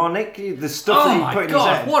Mnemonic, the stuff that he put in his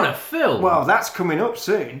head. what a film. Well, that's coming up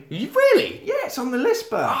soon. Really? Yeah, it's on the list,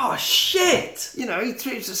 bro. Oh, shit. You know, he's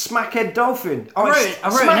a smackhead dolphin. I wrote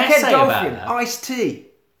an essay about that. Ice-T.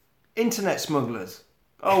 Internet smugglers.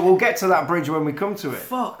 Oh, we'll get to that bridge when we come to it.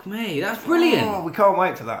 Fuck me, that's brilliant. Oh, we can't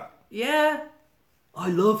wait for that. Yeah. I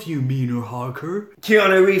love you, Meaner Harker.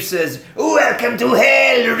 Keanu Reeves says, welcome to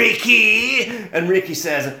hell, Ricky. And Ricky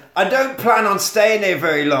says, I don't plan on staying here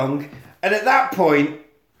very long. And at that point,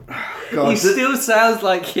 he still sounds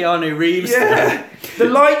like Keanu Reeves. Yeah. The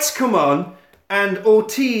lights come on and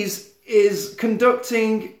Ortiz is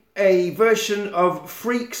conducting a version of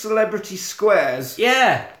Freak Celebrity Squares.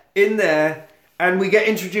 Yeah. In there. And we get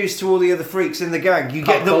introduced to all the other freaks in the gang. You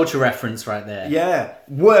get the culture reference right there. Yeah.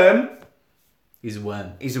 Worm. He's a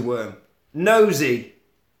worm. He's a worm. Nosy.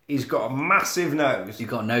 He's got a massive nose. He's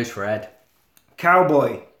got a nose for Ed.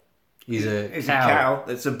 Cowboy. He's a cow.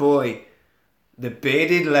 That's a boy. The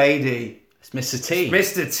bearded lady. It's Mr. T.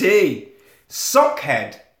 Mr. T.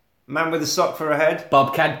 Sockhead. Man with a sock for a head.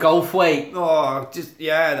 Bobcat Goldthwait. Oh,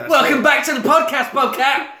 that's Welcome it. back to the podcast,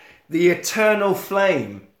 Bobcat. The Eternal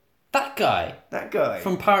Flame. That guy That guy.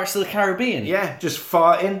 from Pirates of the Caribbean. Yeah, just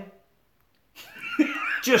farting.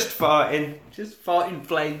 Just farting. Just farting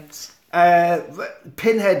flames.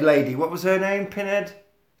 Pinhead lady. What was her name? Pinhead?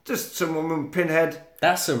 Just someone with Pinhead.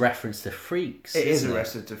 That's a reference to Freaks. It is isn't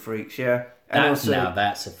Arrested to Freaks, yeah. And Now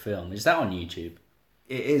that's a film. Is that on YouTube?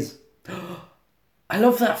 it is I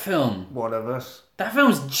love that film. One of Us. That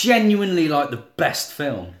film's genuinely like the best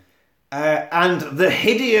film. And the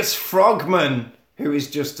Hideous Frogman, who is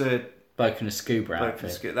just a Bloke in a scuba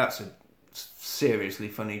outfit. That's a seriously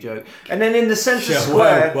funny joke. And then in the centre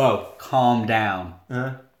square... Whoa, calm down.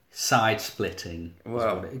 Side splitting.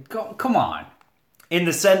 Well, come on. In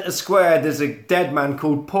the centre square, there's a dead man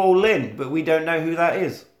called Paul Lynn, but we don't know who that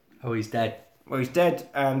is. Oh, he's dead. Well, he's dead,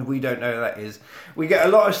 and we don't know who that is. We get a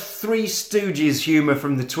lot of Three Stooges humour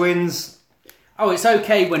from the twins. Oh, it's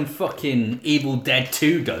okay when fucking Evil Dead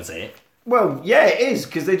 2 does it. Well, yeah, it is,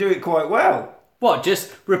 because they do it quite well. What,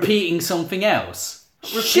 just repeating something else?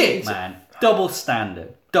 Shit, man. Double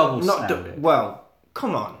standard. Well,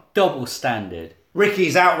 come on. Double standard.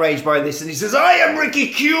 Ricky's outraged by this, and he says, I am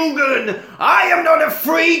Ricky Coogan! I am not a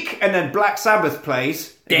freak! And then Black Sabbath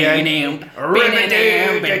plays. Again.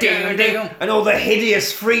 And all the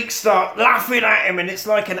hideous freaks start laughing at him, and it's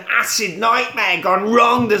like an acid nightmare gone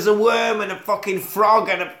wrong. There's a worm and a fucking frog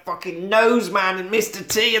and a fucking nose man and Mr.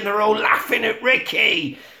 T, and they're all laughing at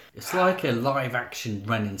Ricky. It's like a live-action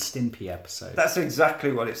Ren and Stimpy episode. That's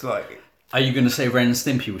exactly what it's like. Are you going to say Ren and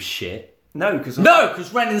Stimpy was shit? No, because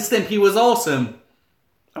Ren and Stimpy was awesome.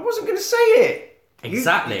 I wasn't going to say it.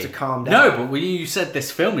 Exactly. You need to calm down. No, but when you said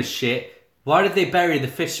this film is shit, why did they bury the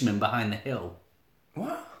fisherman behind the hill?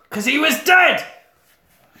 What? Because he was dead!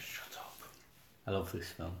 Shut up. I love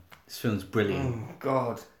this film. This film's brilliant. Oh,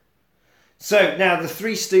 God. So, now the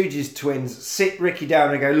Three Stooges twins sit Ricky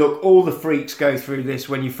down and go, look, all the freaks go through this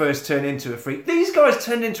when you first turn into a freak. These guys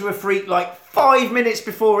turned into a freak like 5 minutes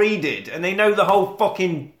before he did, and they know the whole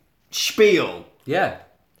fucking spiel. Yeah.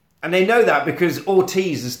 And they know that because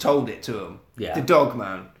Ortiz has told it to them. Yeah. The dog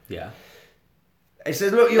man. Yeah. He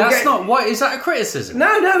says, look, you'll That's not... What, is that a criticism?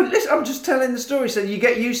 No, listen, I'm just telling the story so you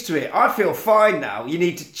get used to it. I feel fine now. You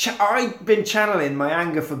need to... I've been channeling my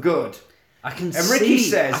anger for good. Ricky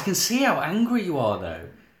says... I can see how angry you are, though.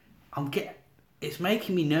 It's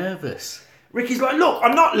making me nervous. Ricky's like, look,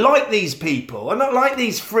 I'm not like these people. I'm not like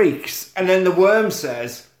these freaks. And then the worm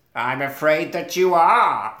says, I'm afraid that you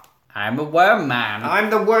are. I'm a worm man.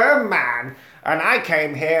 I'm the worm man. And I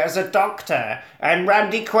came here as a doctor. And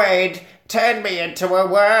Randy Quaid turned me into a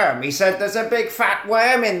worm. He said, there's a big fat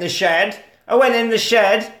worm in the shed. I went in the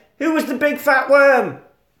shed. Who was the big fat worm?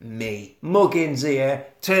 Me. Muggins here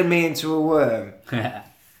turned me into a worm.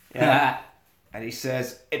 Yeah. And he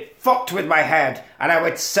says, it fucked with my head, and I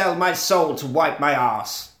would sell my soul to wipe my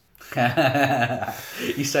arse.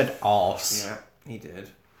 He said arse. Yeah, he did.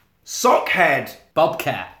 Sockhead.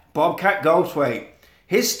 Bobcat Goldthwait.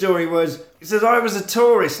 His story was, he says, I was a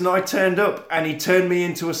tourist and I turned up and he turned me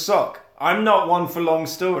into a sock. I'm not one for long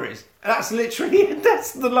stories. That's literally,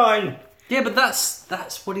 that's the line. Yeah, but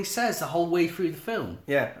that's what he says the whole way through the film.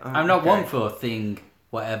 Yeah. I'm not one for a thing,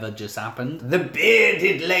 whatever just happened. The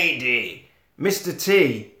bearded lady. Mr.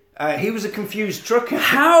 T. He was a confused trucker.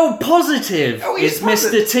 How positive is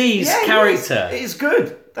Mr. T's character? It is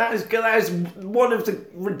good. That is good. That is one of the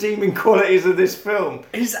redeeming qualities of this film.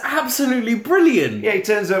 It's absolutely brilliant. Yeah, he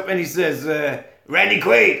turns up and he says, Randy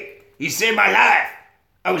Quaid, you saved my life.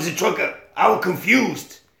 I was a trucker. I was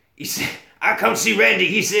confused. He said, I come see Randy.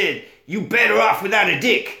 He said, you better off without a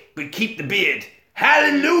dick, but keep the beard.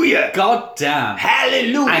 Hallelujah. God damn.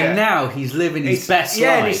 Hallelujah. And now he's living his best life.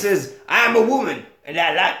 Yeah, and he says, I'm a woman and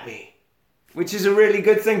I like me. Which is a really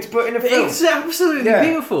good thing to put in a film. It's absolutely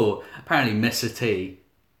beautiful. Apparently Mr. T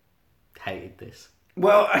hated this.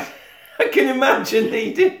 Well, I can imagine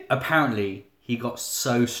he did. Apparently he got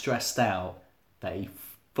so stressed out that he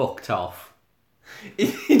fucked off.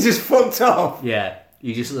 He just fucked off? Yeah,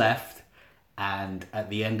 he just left. And at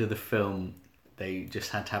the end of the film, they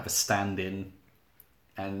just had to have a stand-in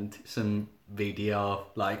and some VDR,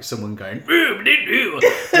 like someone going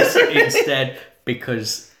instead,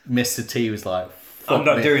 because Mr. T was like, I'm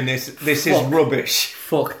not doing this. This is rubbish.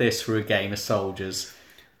 Fuck this for a game of soldiers.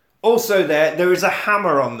 Also there is a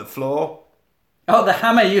hammer on the floor. Oh, the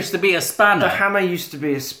hammer used to be a spanner. The hammer used to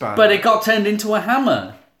be a spanner. But it got turned into a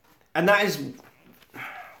hammer. And that is...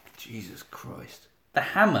 Jesus Christ. The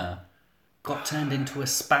hammer got turned into a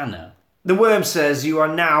spanner. The worm says you are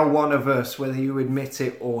now one of us, whether you admit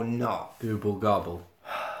it or not. Gooble gobble.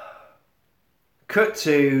 Cut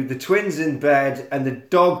to the twins in bed and the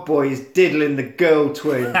dog boy is diddling the girl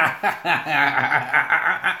twin.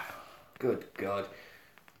 Good God.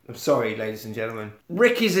 I'm sorry, ladies and gentlemen.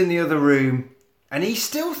 Ricky's in the other room and he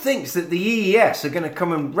still thinks that the EES are going to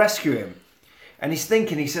come and rescue him. And he's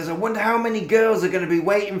thinking, he says, I wonder how many girls are going to be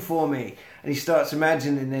waiting for me. And he starts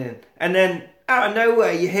imagining it. And then, out of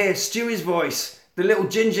nowhere, you hear Stewie's voice, the little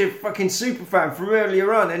ginger fucking superfan from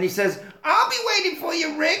earlier on. And he says, I'll be waiting for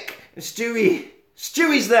you, Rick. And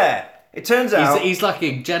Stewie's there. It turns out... He's like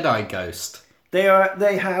a Jedi ghost. They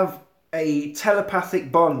have a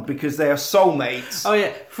telepathic bond because they are soulmates. Oh,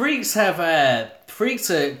 yeah. Freaks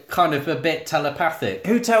are kind of a bit telepathic.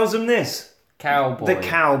 Who tells them this? Cowboy. The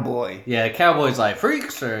cowboy. Yeah, cowboy's like,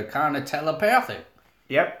 freaks are kind of telepathic.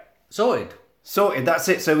 Yep. Sorted. That's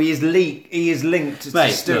it. So he is linked to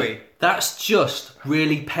Stewie. Look, that's just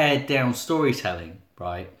really pared down storytelling,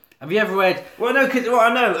 right? Have you ever read... Well, no,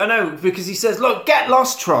 I know, because he says, look, get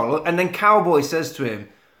lost, troll. And then Cowboy says to him,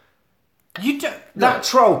 that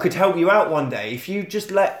troll could help you out one day if you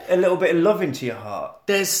just let a little bit of love into your heart.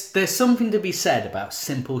 There's something to be said about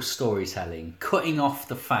simple storytelling, cutting off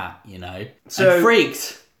the fat, you know. So and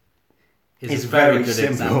Freaked is a very good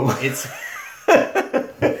simple. example.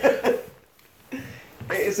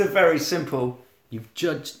 It is a very simple... You've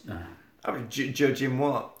judged... I mean, judging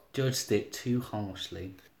what? Judged it too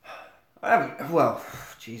harshly. I haven't... Well,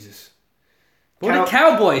 Jesus. What did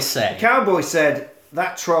Cowboy say? Cowboy said...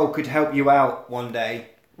 That troll could help you out one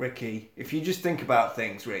day, Ricky. If you just think about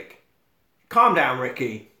things, Rick. Calm down,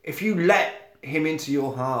 Ricky. If you let him into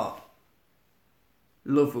your heart,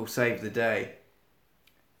 love will save the day.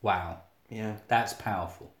 Wow. Yeah. That's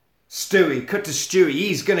powerful. Stewie, cut to Stewie.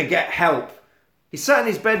 He's going to get help. He's sat in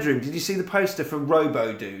his bedroom. Did you see the poster for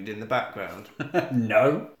Robo Dude in the background?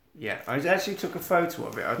 No. Yeah, I actually took a photo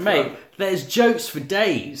of it. Mate, there's jokes for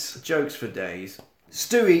days. Jokes for days.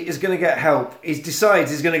 Stewie is going to get help. He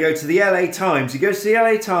decides he's going to go to the LA Times. He goes to the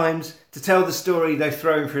LA Times to tell the story they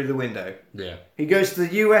throw him through the window. Yeah. He goes to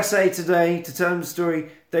the USA Today to tell them the story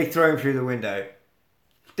they throw him through the window.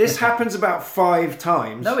 This happens about 5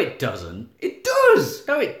 times. No, it doesn't. It does!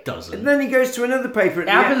 No, it doesn't. And then he goes to another paper. It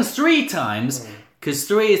happens 3 times, because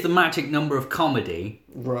 3 is the magic number of comedy.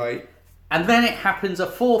 Right. And then it happens a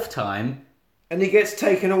 4th time. And he gets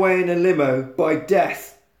taken away in a limo by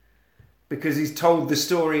death. Because he's told the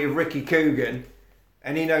story of Ricky Coogan.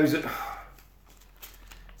 And he knows it.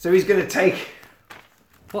 So he's going to take...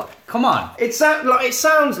 What? Come on. It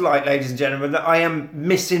sounds like, ladies and gentlemen, that I am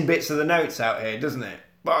missing bits of the notes out here, doesn't it?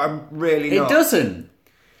 But I'm really not. It doesn't.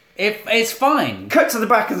 It's fine. Cut to the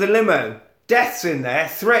back of the limo. Death's in there,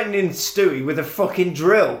 threatening Stewie with a fucking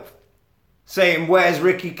drill. Saying, where's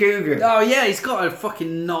Ricky Coogan? Oh, yeah, he's got a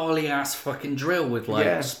fucking gnarly-ass fucking drill with,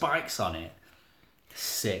 spikes on it.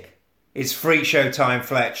 Sick. It's freak show time,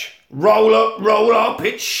 Fletch. Roll up,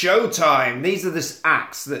 it's show time. These are the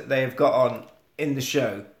acts that they have got on in the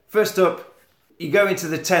show. First up, you go into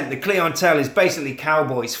the tent. The clientele is basically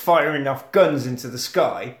cowboys firing off guns into the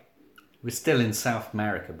sky. We're still in South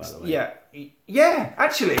America, by the way. Yeah,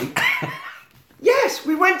 actually. Yes,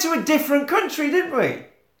 we went to a different country, didn't we?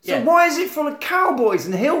 So why is it full of cowboys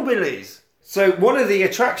and hillbillies? So one of the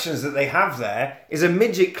attractions that they have there is a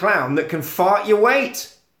midget clown that can fart your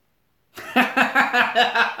weight.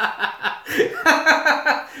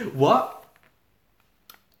 What?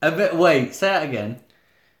 Wait, say that again.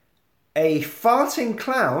 A farting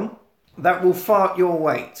clown that will fart your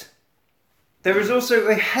weight. There is also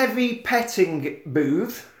a heavy petting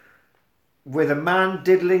booth with a man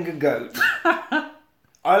diddling a goat. I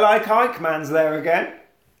Like Ike Man's there again.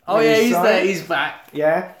 Oh yeah, he's there, he's back.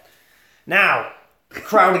 Yeah. Now,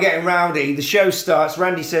 crowd are getting rowdy. The show starts.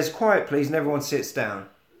 Randy says, quiet please, and everyone sits down.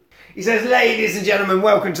 He says, ladies and gentlemen,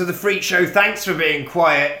 welcome to the Freak Show. Thanks for being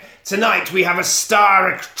quiet. Tonight we have a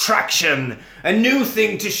star attraction. A new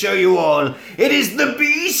thing to show you all. It is the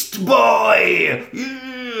Beast Boy.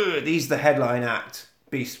 Yeah. He's the headline act.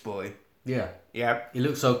 Beast Boy. Yeah. Yeah. He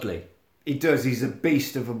looks ugly. He does. He's a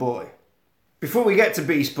beast of a boy. Before we get to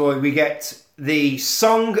Beast Boy, we get the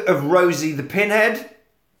Song of Rosie the Pinhead.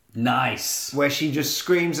 Nice. Where she just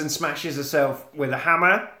screams and smashes herself with a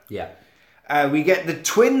hammer. Yeah. We get the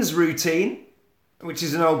Twins routine, which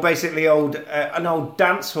is an old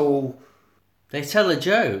dance hall. They tell a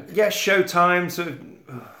joke. Yeah, Showtime.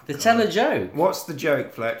 They tell a joke. What's the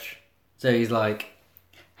joke, Fletch? So he's like,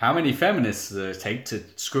 how many feminists does it take to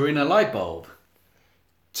screw in a light bulb?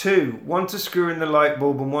 2. 1 to screw in the light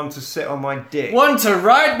bulb and 1 to sit on my dick. 1 to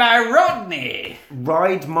ride my Rodney.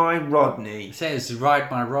 Ride my Rodney. It says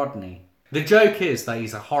ride my Rodney. The joke is that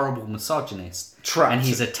he's a horrible misogynist. Trapped. And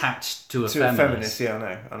he's attached to a feminist. feminist.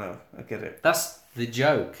 Yeah, I know. I get it. That's the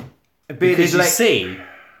joke. A bearded Because you lady. see,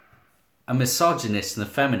 a misogynist and a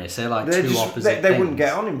feminist, they're like two opposite They things. wouldn't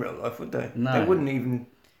get on in real life, would they? No. They wouldn't even.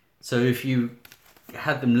 So if you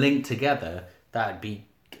had them linked together, that'd be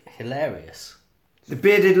hilarious. The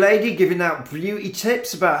bearded lady giving out beauty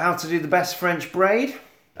tips about how to do the best French braid.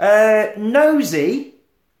 Nosy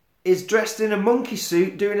is dressed in a monkey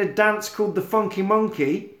suit doing a dance called the Funky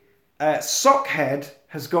Monkey. Sockhead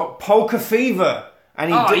has got polka fever.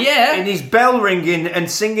 And and he's bell ringing and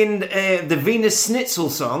singing the Venus Schnitzel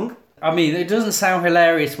song. I mean, it doesn't sound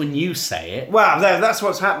hilarious when you say it. Wow, that's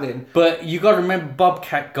what's happening. But you got to remember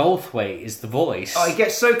Bobcat Goldthwait is the voice. Oh, he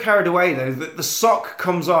gets so carried away though that the sock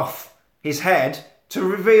comes off his head to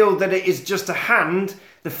reveal that it is just a hand.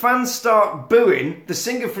 The fans start booing. The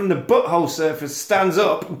singer from the Butthole Surfers stands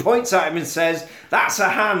up and points at him and says, "That's a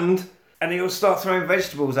hand." And he'll start throwing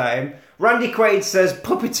vegetables at him. Randy Quaid says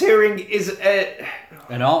puppeteering is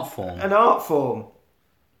an art form. An art form.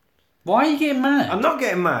 Why are you getting mad? I'm not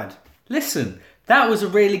getting mad. Listen, that was a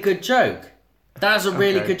really good joke. That was a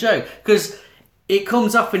really good joke. Because it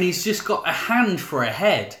comes up and he's just got a hand for a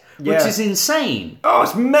head, which is insane. Oh,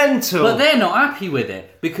 it's mental. But they're not happy with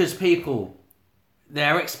it because people,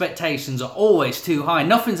 their expectations are always too high.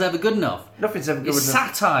 Nothing's ever good enough. Nothing's ever good It's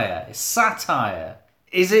enough. satire. It's satire.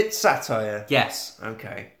 Is it satire? Yes.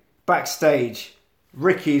 Okay. Backstage,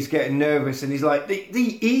 Ricky's getting nervous and he's like, the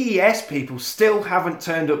EES people still haven't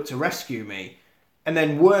turned up to rescue me. And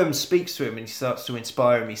then Worm speaks to him and he starts to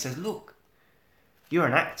inspire him. He says, "Look, you're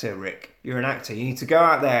an actor, Rick. You're an actor. You need to go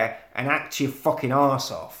out there and act your fucking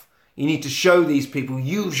arse off. You need to show these people,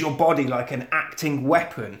 use your body like an acting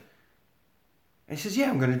weapon." And he says,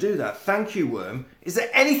 "Yeah, I'm going to do that. Thank you, Worm. Is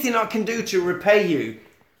there anything I can do to repay you?"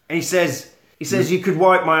 And he says, "You could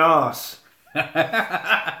wipe my arse."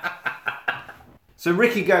 So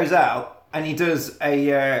Ricky goes out and he does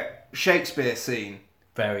a Shakespeare scene.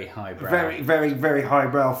 Very highbrow. Very, very, very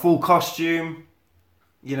highbrow. Full costume,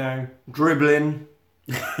 dribbling.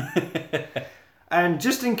 And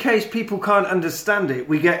just in case people can't understand it,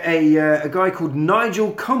 we get a guy called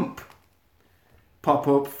Nigel Cump pop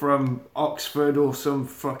up from Oxford or some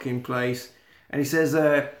fucking place. And he says,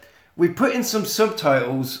 we put in some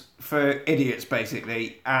subtitles for idiots,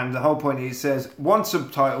 basically. And the whole point is, says, one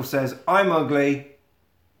subtitle says, "I'm ugly."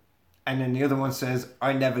 And then the other one says,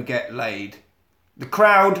 "I never get laid." The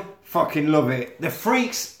crowd fucking love it. The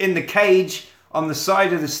freaks in the cage on the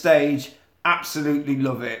side of the stage absolutely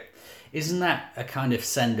love it. Isn't that a kind of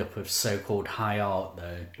send-up of so-called high art,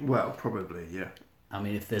 though? Well, probably, yeah. I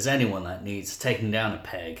mean, if there's anyone that needs taking down a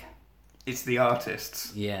peg... It's the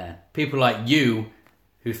artists. Yeah. People like you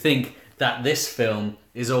who think that this film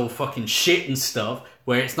is all fucking shit and stuff,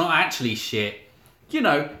 where it's not actually shit.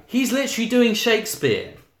 He's literally doing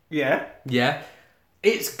Shakespeare. Yeah. Yeah.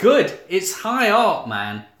 It's good. It's high art,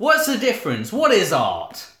 man. What's the difference? What is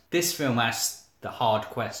art? This film asks the hard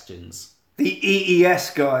questions. The EES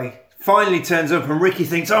guy finally turns up and Ricky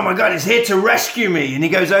thinks, "Oh my God, he's here to rescue me." And he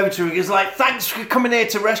goes over to him and he's like, "Thanks for coming here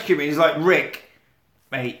to rescue me." He's like, "Rick,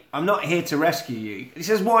 mate, I'm not here to rescue you." He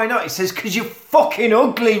says, "Why not?" He says, "Because you're fucking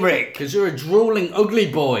ugly, Rick." Because you're a drooling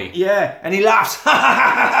ugly boy. Yeah, and he laughs.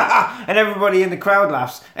 And everybody in the crowd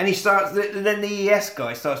laughs. And then the EES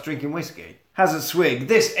guy starts drinking whiskey. Has a swig.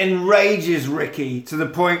 This enrages Ricky to the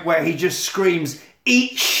point where he just screams,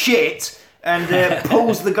 "Eat shit!" and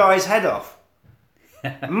pulls the guy's head off.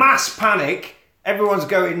 Mass panic. Everyone's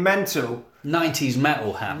going mental. 90s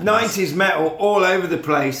metal happens. 90s metal all over the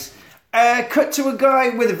place. Cut to a guy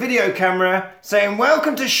with a video camera saying,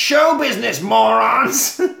 "Welcome to show business,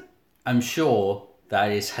 morons." I'm sure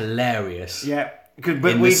that is hilarious. Yeah.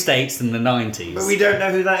 The States in the 90s. But we don't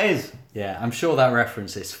know who that is. Yeah, I'm sure that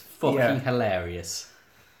reference is fucking hilarious.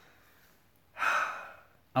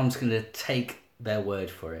 I'm just going to take their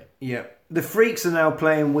word for it. Yeah. The freaks are now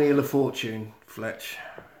playing Wheel of Fortune, Fletch.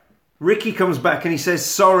 Ricky comes back and he says,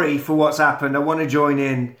 "Sorry for what's happened. I want to join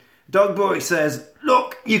in." Dog Boy says,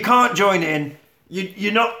 "Look, you can't join in.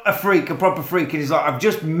 You're not a freak, a proper freak." And he's like, "I've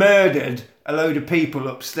just murdered a load of people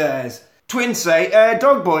upstairs." Twins say,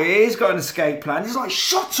 "Dog Boy, he's got an escape plan." He's like,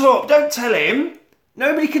 "Shut up, don't tell him.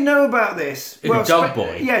 Nobody can know about this." Dog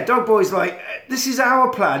Boy? Yeah, Dog Boy's like, "This is our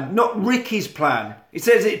plan, not Ricky's plan." He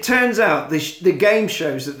says it turns out the game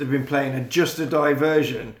shows that they've been playing are just a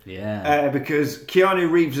diversion. Yeah. Because Keanu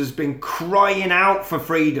Reeves has been crying out for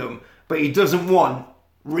freedom, but he doesn't want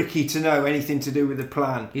Ricky to know anything to do with the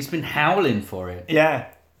plan. He's been howling for it. Yeah.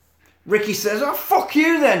 Ricky says, "Oh, fuck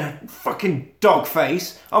you then, fucking dog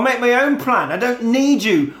face. I'll make my own plan. I don't need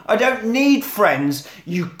you. I don't need friends,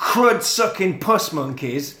 you crud-sucking puss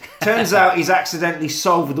monkeys." Turns out he's accidentally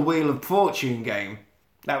solved the Wheel of Fortune game.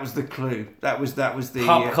 That was the clue. That was the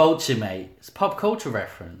Pop culture, mate. It's a pop culture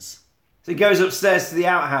reference. So he goes upstairs to the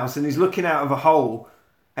outhouse and he's looking out of a hole,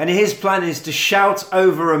 and his plan is to shout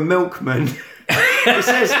over a milkman. He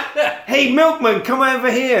says, "Hey, milkman, come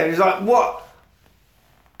over here." And he's like, "What?"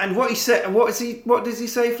 And what does he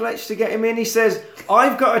say, Fletch, to get him in? He says,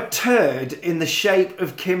 "I've got a turd in the shape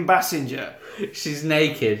of Kim Basinger." She's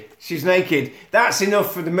naked. She's naked. That's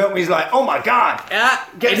enough for the milkman. He's like, "Oh my God."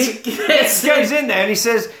 Goes in there and he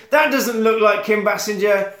says, "That doesn't look like Kim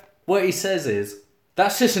Basinger." What he says is,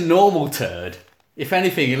 that's just a normal turd. If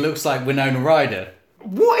anything, it looks like Winona Ryder.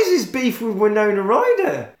 What is his beef with Winona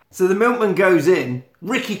Ryder? So the milkman goes in.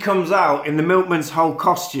 Ricky comes out in the milkman's whole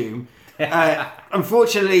costume.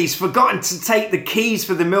 Unfortunately, he's forgotten to take the keys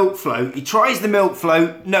for the milk float. He tries the milk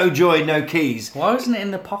float. No joy, no keys. Why wasn't it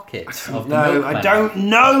in the pocket of the No, milkman? I don't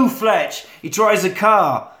know, Fletch. He tries a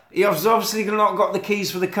car. He obviously not got the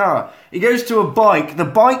keys for the car. He goes to a bike. The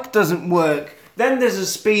bike doesn't work. Then there's a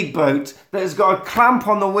speedboat that has got a clamp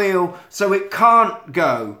on the wheel so it can't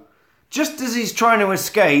go. Just as he's trying to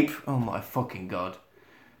escape... Oh my fucking God.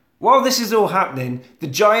 While this is all happening, the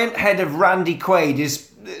giant head of Randy Quaid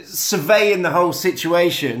is surveying the whole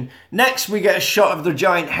situation. Next, we get a shot of the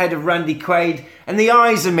giant head of Randy Quaid, and the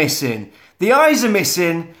eyes are missing. The eyes are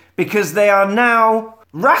missing because they are now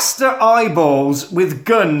Rasta eyeballs with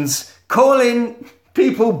guns calling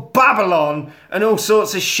people Babylon and all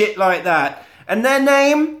sorts of shit like that. And their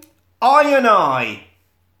name, Iron Eye.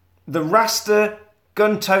 The Rasta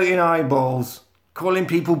gun-toting eyeballs calling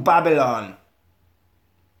people Babylon.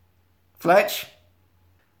 Fletch?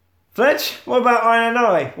 Fletch, what about Iron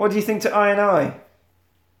Eye? What do you think to Iron Eye?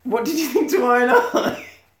 What did you think to Iron Eye?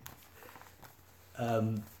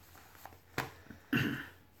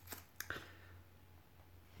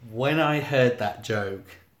 When I heard that joke,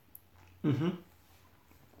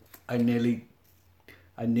 I nearly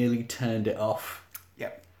turned it off.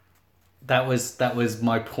 Yep. That was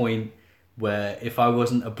my point, where if I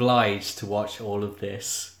wasn't obliged to watch all of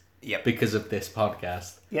this because of this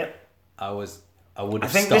podcast, I would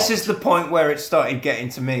have I think stopped. this is the point where it started getting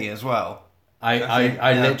to me as well.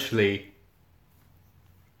 I literally,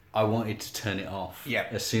 I wanted to turn it off. Yeah.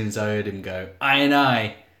 As soon as I heard him go, Iron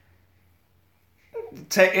Eye.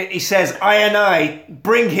 He says, Iron Eye,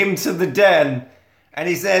 bring him to the den. And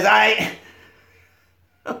he says,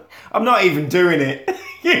 I'm not even doing it.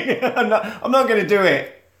 I'm not going to do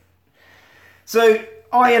it. So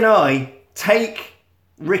Iron Eye take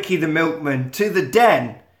Ricky the Milkman to the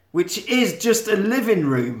den, which is just a living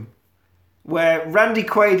room where Randy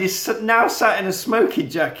Quaid is now sat in a smoking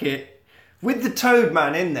jacket with the Toad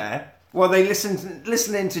Man in there while they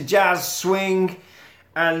listening to jazz swing,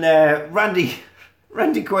 and Randy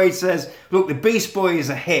Quaid says, "Look, the Beast Boy is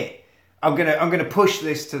a hit. I'm gonna push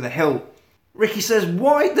this to the hilt." Ricky says,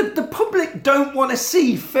 "Why? The public don't want to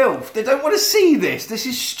see filth. They don't want to see this. This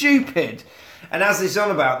is stupid." And as it's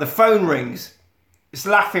on about, the phone rings. It's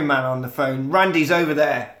Laughing Man on the phone. Randy's over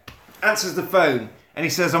there. Answers the phone. And he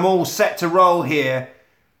says, "I'm all set to roll here."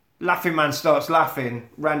 Laughing Man starts laughing.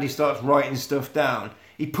 Randy starts writing stuff down.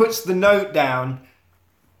 He puts the note down.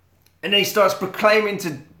 And then he starts proclaiming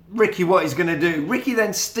to Ricky what he's going to do. Ricky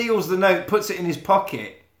then steals the note, puts it in his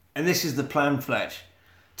pocket. And this is the plan, Fletch.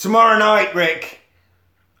 "Tomorrow night, Rick,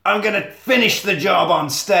 I'm going to finish the job on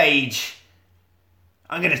stage.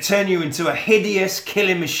 I'm going to turn you into a hideous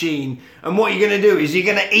killing machine. And what you're going to do is you're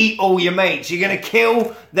going to eat all your mates. You're going to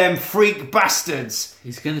kill them freak bastards."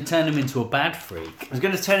 He's going to turn him into a bad freak. He's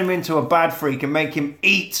going to turn him into a bad freak and make him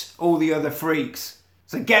eat all the other freaks.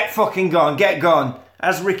 So get fucking gone, get gone.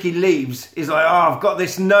 As Ricky leaves, he's like, "Oh, I've got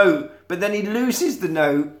this note." But then he loses the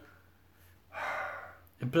note.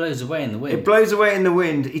 It blows away in the wind. It blows away in the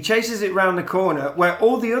wind. He chases it round the corner where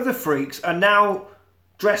all the other freaks are now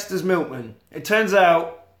dressed as milkmen. It turns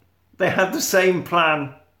out they had the same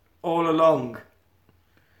plan all along.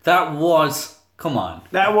 That was... Come on.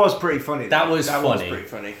 That was pretty funny. That was was funny. pretty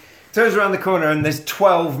funny. Turns around the corner and there's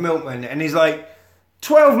 12 milkmen. And he's like,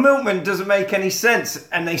 12 milkmen doesn't make any sense.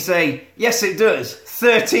 And they say, "Yes, it does.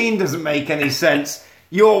 13 doesn't make any sense.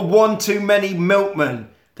 You're one too many milkmen."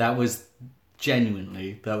 That was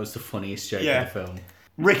genuinely, that was the funniest joke in the film.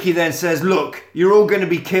 Ricky then says, "Look, you're all going to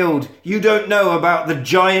be killed. You don't know about the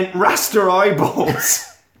giant Rasta eyeballs."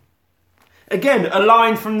 Again, a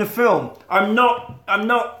line from the film. I'm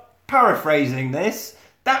not paraphrasing this.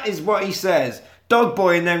 That is what he says.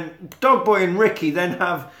 Dogboy and Ricky then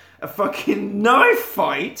have a fucking knife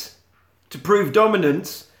fight to prove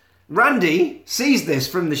dominance. Randy sees this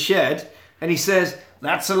from the shed and he says,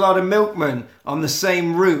 "That's a lot of milkmen on the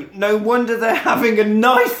same route. No wonder they're having a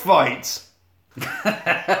knife fight."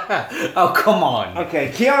 Oh, come on. Okay,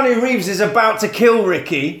 Keanu Reeves is about to kill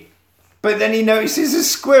Ricky, but then he notices a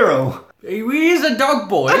squirrel. He is a dog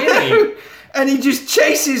boy, isn't he? And he just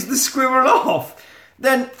chases the squirrel off.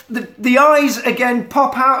 Then the eyes again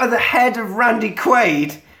pop out of the head of Randy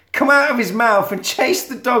Quaid, come out of his mouth and chase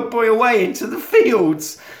the dog boy away into the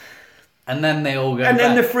fields. And then they all go And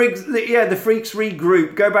then back. the freaks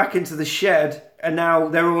regroup, go back into the shed, and now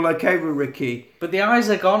they're all okay with Ricky. But the eyes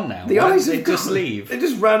are gone now. The Why eyes did have they just gone. leave? They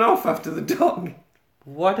just ran off after the dog.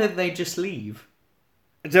 Why did they just leave?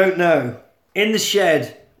 I don't know. In the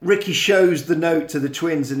shed, Ricky shows the note to the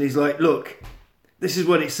twins and he's like, look, this is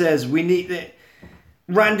what it says. We need it.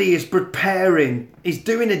 Randy is preparing. He's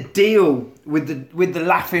doing a deal with the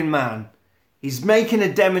Laughing Man. He's making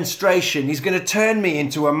a demonstration. He's going to turn me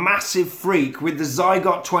into a massive freak with the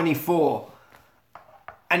Zygote 24.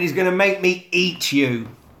 And he's going to make me eat you.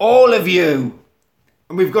 All of you.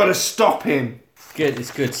 And we've got to stop him. Good,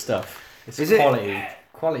 it's good stuff. It's Is it?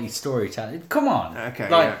 quality storytelling. Come on. Okay,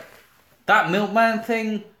 Like, yeah. that Milkman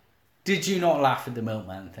thing, did you not laugh at the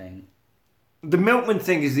Milkman thing? The Milkman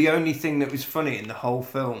thing is the only thing that was funny in the whole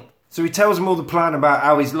film. So he tells them all the plan about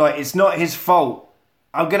how he's like, it's not his fault.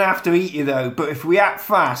 I'm going to have to eat you though, but if we act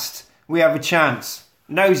fast, we have a chance.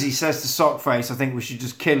 Nosy says to Sockface, I think we should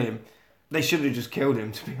just kill him. They should have just killed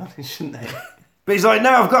him, to be honest, shouldn't they? But he's like,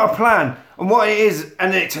 no, I've got a plan. And what it is,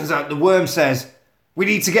 and then it turns out the worm says, we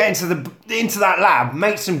need to get into that lab,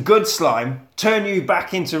 make some good slime, turn you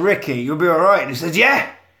back into Ricky, you'll be alright. And he says,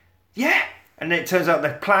 yeah. And then it turns out the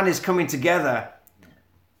plan is coming together.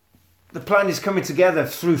 The plan is coming together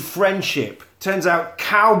through friendship. Turns out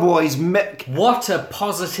Cowboy's milk What a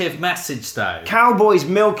positive message, though. Cowboy's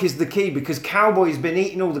milk is the key because Cowboy's been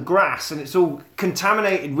eating all the grass and it's all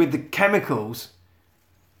contaminated with the chemicals.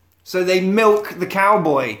 So they milk the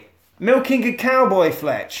cowboy. Milking a cowboy,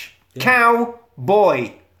 Fletch. Yeah.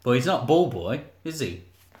 Cowboy. But he's not Ball Boy, is he?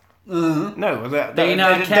 No, They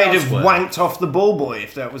know how they'd cows have work. wanked off the ball boy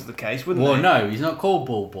if that was the case, wouldn't Well, they? no, he's not called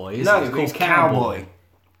Ball Boy, is No, he? he's Cowboy.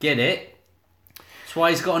 Get it? That's why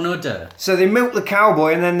he's got an udder. So they milk the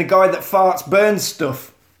cowboy, and then the guy that farts burns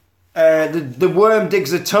stuff. The worm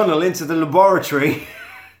digs a tunnel into the laboratory.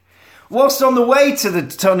 Whilst in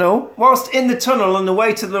the tunnel on the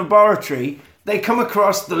way to the laboratory, they come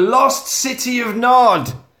across the lost city of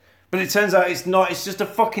Nod. But it turns out it's not. It's just a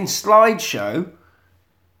fucking slideshow.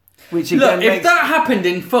 Which again Look, if makes... that happened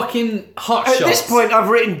in fucking Hot Shots... At this point, I've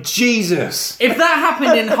written Jesus. If that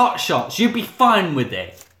happened in Hot Shots, you'd be fine with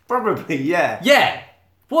it. Probably, yeah. Yeah.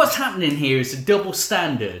 What's happening here is a double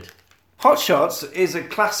standard. Hot Shots is a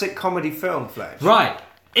classic comedy film, Fletch. Right.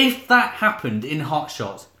 If that happened in Hot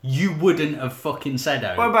Shots, you wouldn't have fucking said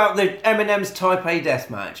it. What about the Eminem's Type A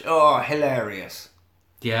deathmatch? Oh, hilarious.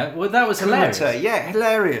 Yeah, well, that was hilarious. Yeah,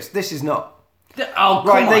 hilarious. This is not. Oh, come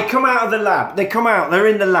Right, on. they come out of the lab. They come out. They're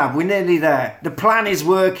in the lab. We're nearly there. The plan is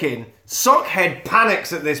working. Sockhead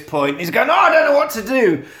panics at this point. He's going, oh, I don't know what to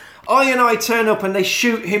do. I turn up and they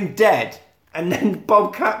shoot him dead. And then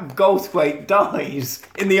Bobcat Goldthwait dies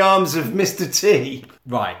in the arms of Mr. T.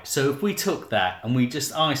 Right, so if we took that and we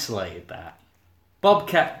just isolated that,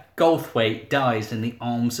 Bobcat Goldthwait dies in the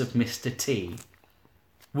arms of Mr. T.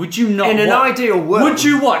 Would you not? In an ideal world. Would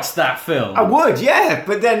you watch that film? I would, yeah.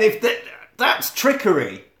 But then if that's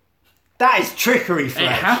trickery. That is trickery, It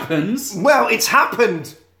Fletch. happens. Well, it's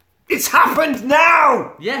happened. It's happened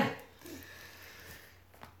now. Yeah.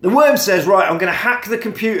 The worm says, right, I'm going to hack the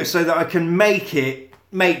computer so that I can make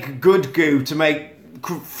good goo to make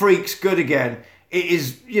freaks good again. It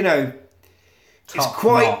is, Top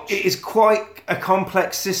notch. it is quite a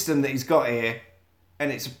complex system that he's got here.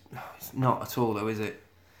 And it's not at all though, is it?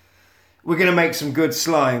 We're going to make some good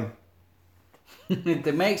slime.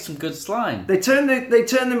 They make some good slime. They turn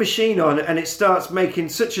the machine on and it starts making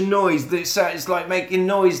such a noise that it's like making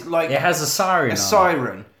noise like It has a siren. a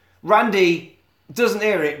siren. Randy doesn't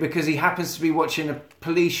hear it because he happens to be watching a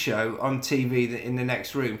police show on TV in the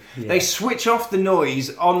next room. Yeah. They switch off the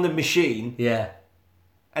noise on the machine Yeah.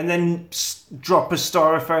 and then drop a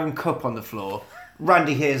styrofoam cup on the floor.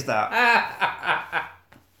 Randy hears that.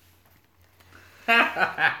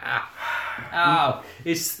 Oh,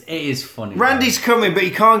 it is funny. Randy's coming, but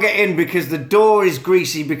he can't get in because the door is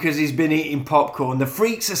greasy because he's been eating popcorn. The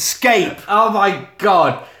freaks escape. Oh my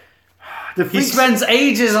god. The He freaks, spends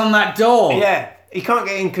ages on that door. yeah, he can't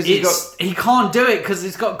get in because he's got. He can't do it because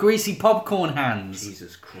he's got greasy popcorn hands.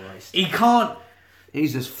 Jesus Christ. He can't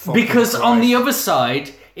Jesus fucking because Christ. on the other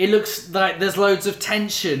side it looks like there's loads of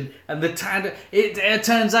tension and it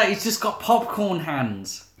turns out he's just got popcorn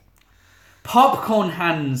hands. Popcorn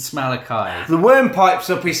hands, Malachi. The worm pipes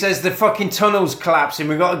up. He says the fucking tunnel's collapsing.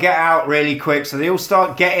 We've got to get out really quick. So they all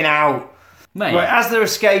start getting out. Mate. Right, as they're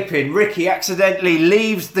escaping, Ricky accidentally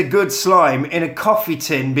leaves the good slime in a coffee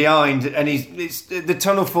tin behind, and the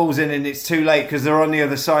tunnel falls in, and it's too late because they're on the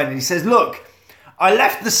other side. And he says, "Look, I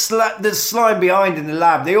left the slime behind in the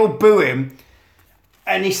lab." They all boo him,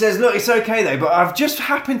 and he says, "Look, it's okay though, but I've just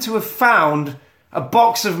happened to have found a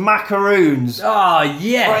box of macaroons." Ah,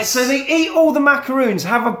 yes. Right, so they eat all the macaroons,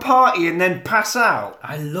 have a party, and then pass out.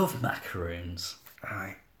 I love macaroons.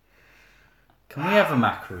 Right. Can we have a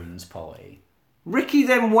macaroons party? Ricky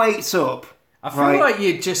then wakes up. I feel like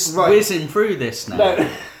you're just whizzing through this now. No.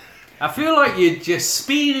 I feel like you're just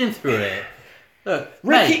speeding through it. Look,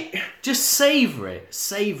 Ricky, mate, just savour it.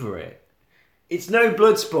 Savour it. it's no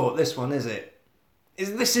blood sport, this one, is it?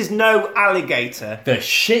 This is no alligator. The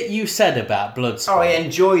shit you said about Bloodsport. Oh, I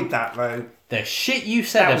enjoyed that, though. The shit you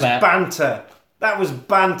said That was about... banter. That was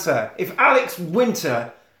banter. If Alex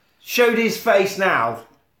Winter showed his face now,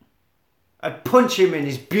 I'd punch him in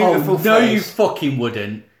his beautiful face. No, you fucking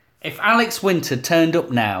wouldn't. If Alex Winter turned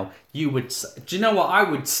up now, you would... Do you know what? I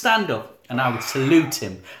would stand up and I would salute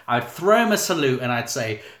him. I'd throw him a salute and I'd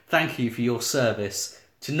say, thank you for your service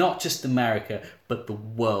to not just America, but the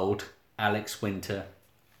world, Alex Winter.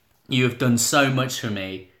 You have done so much for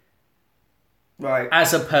me. Right.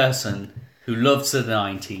 As a person who loves the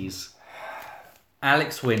 90s,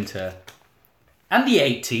 Alex Winter, and the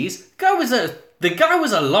 80s, the guy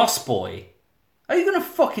was a Lost Boy. Are you going to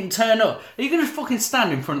fucking turn up? Are you going to fucking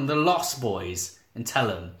stand in front of the Lost Boys and tell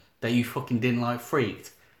them that you fucking didn't like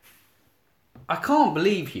Freaked? I can't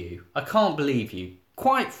believe you. I can't believe you.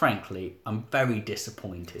 Quite frankly, I'm very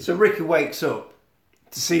disappointed. So Ricky wakes up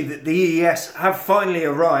to see that the EES have finally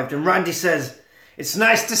arrived, and Randy says, "It's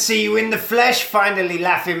nice to see you in the flesh, finally,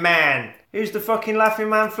 Laughing Man." Who's the fucking Laughing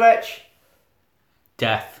Man, Fletch?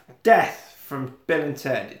 Death. Death from Bill and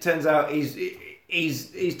Ted. It turns out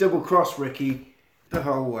he's double-crossed Ricky the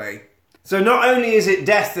whole way. So not only is it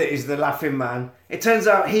Death that is the Laughing Man, it turns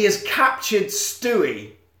out he has captured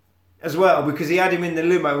Stewie as well, because he had him in the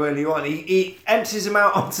limo early on. He empties him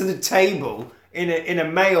out onto the table in a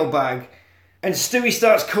mailbag, and Stewie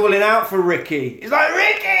starts calling out for Ricky. He's like,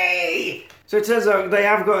 "Ricky!" So it turns out they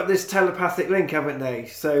have got this telepathic link, haven't they?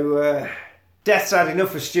 So Death's had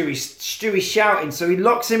enough of Stewie. Stewie's shouting, so he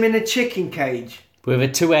locks him in a chicken cage. With a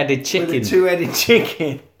two-headed chicken. With a two-headed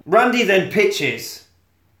chicken. Randy then pitches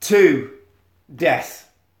to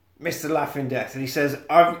Death, Mr. Laughing Death, and he says,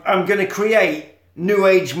 I'm going to create new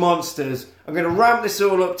age monsters. I'm going to ramp this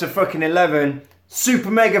all up to fucking 11.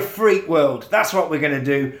 Super mega freak world. That's what we're going to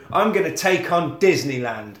do. I'm going to take on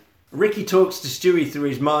Disneyland. Ricky talks to Stewie through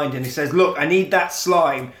his mind and he says, "Look, I need that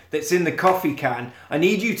slime that's in the coffee can. I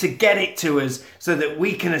need you to get it to us so that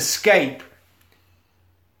we can escape."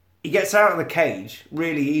 He gets out of the cage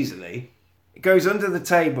really easily. It goes under the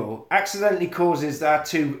table, accidentally causes our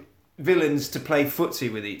two villains to play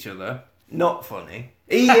footsie with each other. Not funny.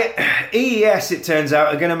 EES, it turns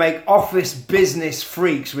out, are going to make office business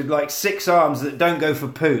freaks with like 6 arms that don't go for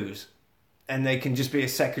poos. And they can just be a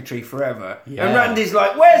secretary forever. Yeah. And Randy's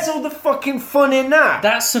like, where's all the fucking fun in that?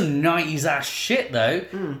 That's some 90s ass shit though.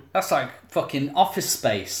 That's like fucking Office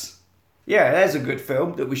Space. Yeah, there's a good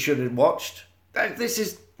film that we should have watched. This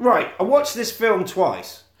is... Right, I watched this film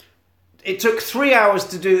twice. It took 3 hours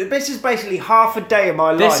to do... This is basically half a day of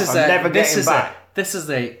my life. I'm never getting back. This is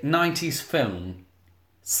a 90s film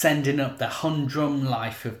sending up the humdrum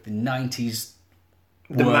life of the 90s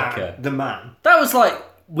worker. The man. That was like,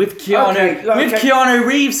 with Keanu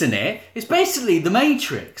Reeves in it, it's basically The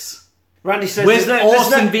Matrix. Randy says... With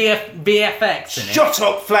awesome VFX in it. Shut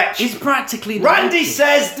up, Fletch. It's practically The Randy Matrix.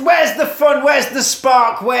 says, where's the fun? Where's the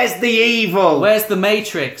spark? Where's the evil? Where's The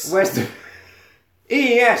Matrix? Where's the...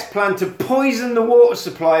 EES plan to poison the water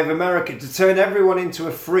supply of America to turn everyone into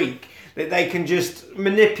a freak that they can just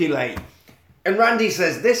manipulate. And Randy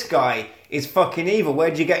says, this guy is fucking evil.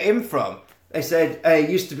 Where'd you get him from? They said, he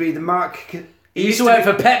used to be the He used to work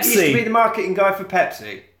for Pepsi. He used to be the marketing guy for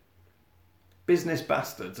Pepsi. Business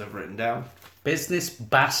bastards, I've written down. Business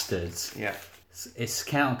bastards. Yeah. It's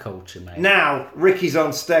counterculture, mate. Now, Ricky's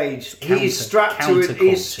on stage. He's strapped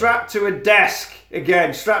to a desk.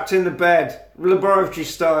 Again, strapped in the bed. Laboratory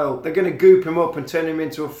style. They're going to goop him up and turn him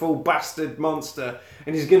into a full bastard monster.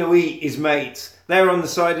 And he's going to eat his mates. They're on the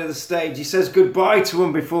side of the stage. He says goodbye to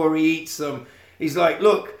them before he eats them. He's like,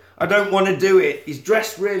 look, I don't want to do it. He's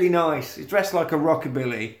dressed really nice. He's dressed like a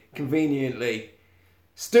rockabilly, conveniently.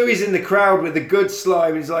 Stewie's in the crowd with the good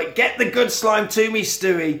slime. He's like, get the good slime to me,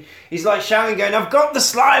 Stewie. He's like shouting, going, I've got the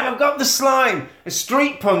slime, I've got the slime. A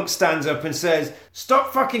street punk stands up and says,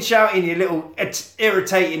 stop fucking shouting, you little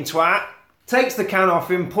irritating twat. Takes the can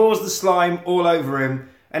off him, pours the slime all over him,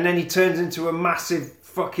 and then he turns into a massive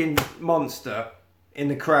fucking monster in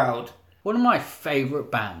the crowd. One of my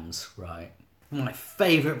favourite bands, right? One of my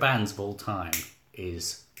favourite bands of all time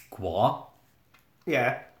is Gwar.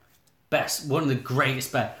 Yeah. One of the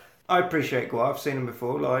greatest bands. I appreciate Gwar. I've seen him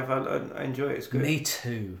before live. I enjoy it. It's good. Me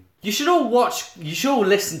too. You should all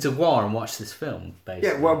listen to Gwar and watch this film, basically.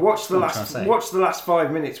 Yeah, well, watch the last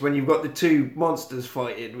 5 minutes when you've got the two monsters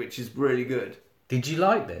fighting, which is really good. Did you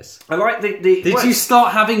like this? I like Did you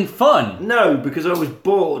start having fun? No, because I was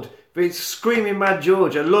bored. But it's Screaming Mad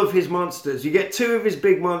George. I love his monsters. You get two of his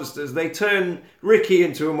big monsters. They turn Ricky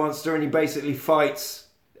into a monster, and he basically fights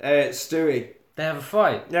Stewie. They have a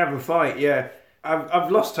fight. They have a fight, yeah. I've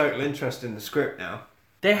lost total interest in the script now.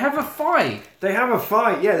 They have a fight. They have a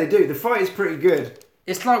fight, yeah, they do. The fight is pretty good.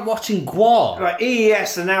 It's like watching Gwar. Like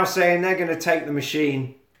EES are now saying they're going to take the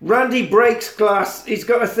machine. Randy breaks glass. He's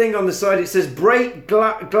got a thing on the side. It says break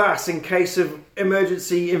glass in case of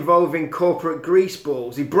emergency involving corporate grease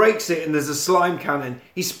balls. He breaks it and there's a slime cannon.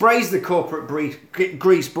 He sprays the corporate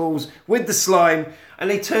grease balls with the slime and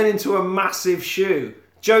they turn into a massive shoe.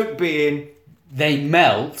 Joke being... They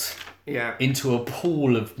melt Yeah. into a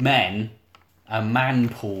pool of men, a man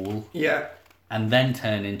pool, Yeah. and then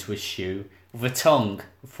turn into a shoe with a tongue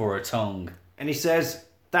for a tongue. And he says,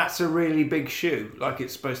 that's a really big shoe. Like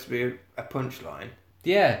it's supposed to be a punchline.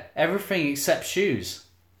 Yeah, everything except shoes.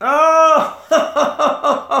 Oh!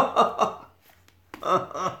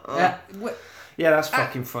 Yeah, that's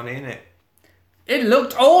fucking funny, isn't it? It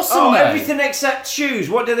looked awesome, Oh, though. everything except shoes.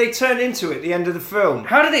 What do they turn into at the end of the film?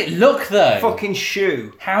 How did it look, though? Fucking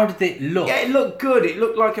shoe. How did it look? Yeah, it looked good. It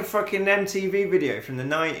looked like a fucking MTV video from the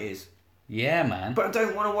 90s. Yeah, man. But I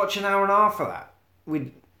don't want to watch an hour and a half of that.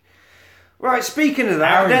 Right, speaking of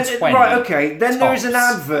that, Hour and 20 right, okay, then there is an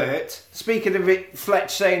tops. advert. Speaking of it, Fletch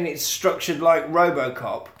saying it's structured like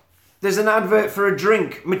RoboCop. There's an advert for a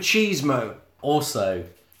drink, Machismo. Also,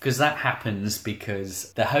 because that happens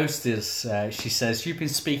because the hostess, she says, you've been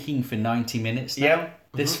speaking for 90 minutes now. Yeah.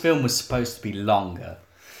 This film was supposed to be longer.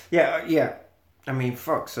 Yeah. I mean,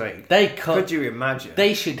 fuck's sake. Could you imagine?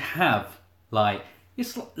 They should have,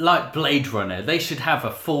 it's like Blade Runner. They should have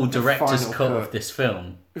a full director's final cut cut. of this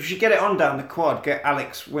film. If you get it on down the quad, get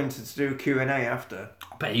Alex Winter to do a Q&A after.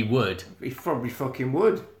 I bet he would. He probably fucking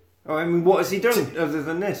would. Oh, I mean, what has he done other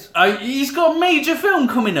than this? He's got a major film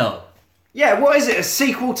coming up. Yeah, what is it? A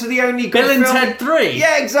sequel to the only good Bill and film? Ted 3.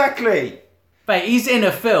 Yeah, exactly. Mate, he's in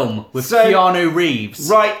a film with So- Keanu Reeves.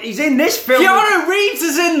 Right, he's in this film. Keanu Reeves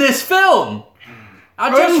is in this film. I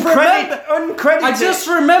just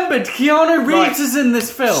remembered Keanu Reeves Right. is in this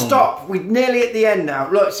film. Stop. We're nearly at the end now.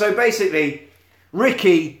 Look, so basically,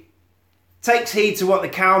 Ricky takes heed to what the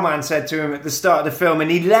cowman said to him at the start of the film, and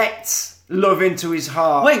he lets love into his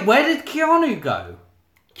heart. Wait, where did Keanu go?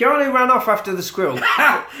 Keanu ran off after the squirrel.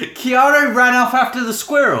 Keanu ran off after the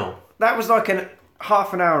squirrel. That was like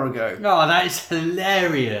half an hour ago. Oh, that is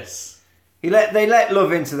hilarious. They let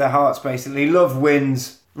love into their hearts, basically. Love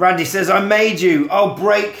wins. Randy says, I made you. I'll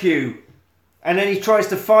break you. And then he tries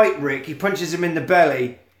to fight Rick. He punches him in the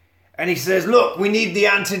belly. And he says, look, we need the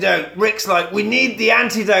antidote. Rick's like, we need the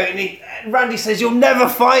antidote. And Randy says, you'll never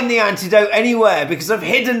find the antidote anywhere because I've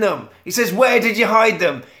hidden them. He says, where did you hide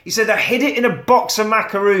them? He said, I hid it in a box of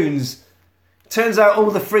macaroons. Turns out all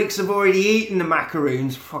the freaks have already eaten the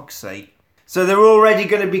macaroons. Fuck's sake. So they're already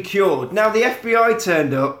going to be cured. Now the FBI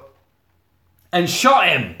turned up. And shot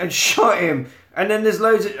him. And then there's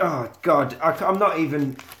loads of... Oh, God. I'm not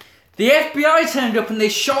even... The FBI turned up and they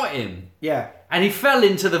shot him. Yeah. And he fell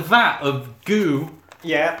into the vat of goo.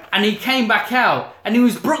 Yeah. And he came back out. And he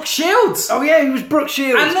was Brooke Shields. Oh, yeah, he was Brooke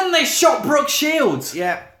Shields. And then they shot Brooke Shields.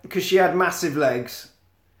 Yeah, because she had massive legs.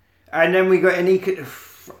 And then we got... And he could...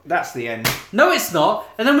 That's the end. No, it's not.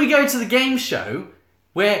 And then we go to the game show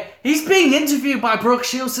where he's being interviewed by Brooke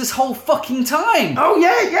Shields this whole fucking time. Oh,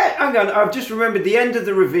 yeah. Hang on. I've just remembered the end of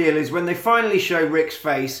the reveal is when they finally show Rick's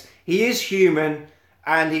face. He is human.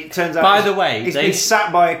 And it turns out... By the way, he's been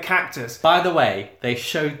sat by a cactus. By the way, they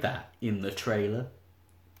showed that in the trailer.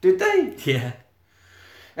 Did they? Yeah.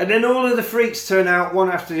 And then all of the freaks turn out, one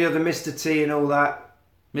after the other, Mr. T and all that.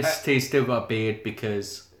 Mr. T's still got a beard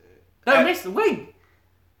because... No, wait.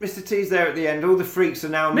 Mr. T's there at the end. All the freaks are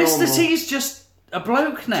now normal. Mr. T's just a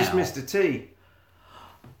bloke now. Just Mr. T.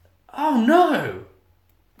 Oh, no.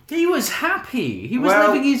 He was happy. He was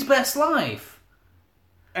living his best life.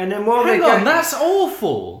 And then while Hang on, that's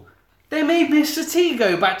awful. They made Mr. T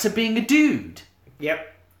go back to being a dude.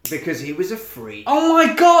 Yep, because he was a freak. Oh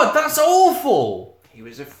my god, that's awful. He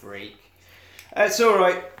was a freak. It's all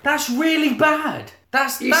right. That's really bad.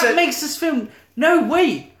 That makes this film... No,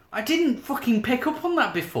 wait. I didn't fucking pick up on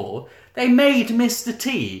that before. They made Mr.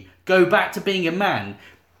 T go back to being a man,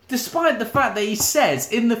 despite the fact that he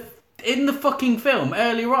says in the fucking film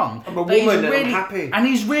earlier on... I'm a woman and I'm happy. And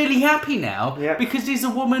he's really happy now because he's a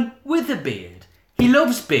woman with a beard. He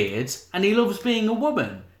loves beards and he loves being a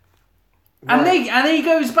woman. Right. And he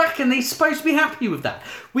goes back and he's supposed to be happy with that.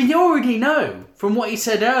 We already know from what he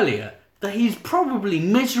said earlier that he's probably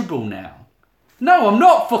miserable now. No, I'm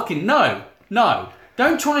not fucking... No.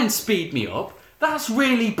 Don't try and speed me up. That's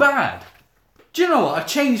really bad. Do you know what? I've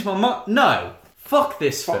changed my mind. No. Fuck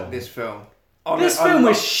this film. Fuck this film. This film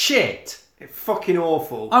was shit. It's fucking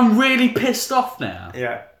awful. I'm really pissed off now.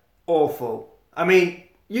 Yeah. Awful. I mean,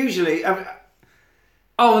 usually...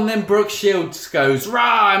 Oh, and then Brooke Shields goes,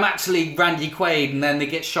 "Rah, I'm actually Randy Quaid," and then they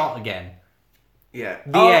get shot again. Yeah.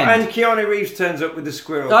 The end. And Keanu Reeves turns up with the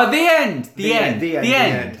squirrel. The end. The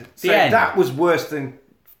end. So that was worse than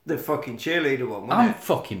the fucking cheerleader one, wasn't I'm it?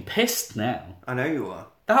 fucking pissed now. I know you are.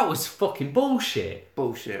 That was fucking bullshit.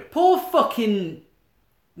 Bullshit. Poor fucking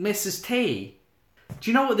Mrs. T.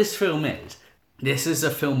 Do you know what this film is? This is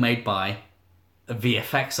a film made by a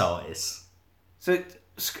VFX artist. So...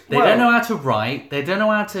 They don't know how to write. They don't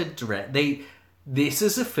know how to direct. This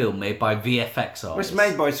is a film made by VFX artists. It's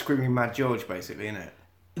made by Screaming Mad George, basically, isn't it?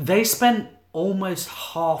 They spent almost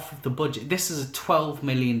half of the budget. This is a $12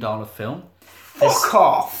 million film. Fuck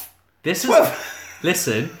off! This is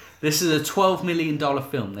listen. This is a $12 million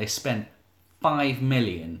film. They spent $5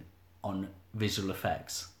 million on visual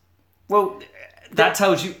effects. Well, that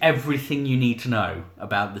tells you everything you need to know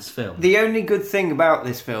about this film. The only good thing about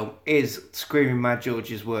this film is Screaming Mad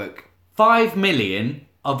George's work. $5 million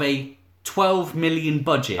of a $12 million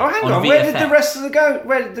budget. Oh, hang on. VFX. Where did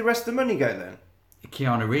the rest of the money go then?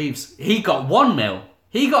 Keanu Reeves. He got $1 million.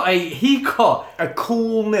 He got a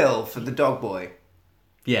cool mill for the dog boy.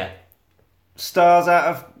 Yeah. Stars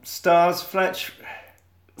out of stars, Fletch.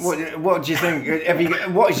 What do you think?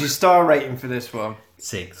 What is your star rating for this one?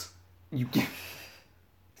 6.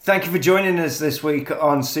 Thank you for joining us this week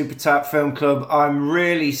on Super Tap Film Club. I'm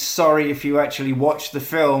really sorry if you actually watched the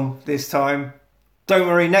film this time. Don't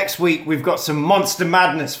worry, next week we've got some monster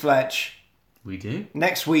madness, Fletch. We do?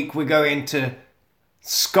 Next week we're going to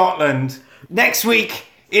Scotland. Next week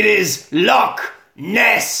it is Loch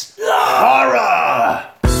Ness Horror!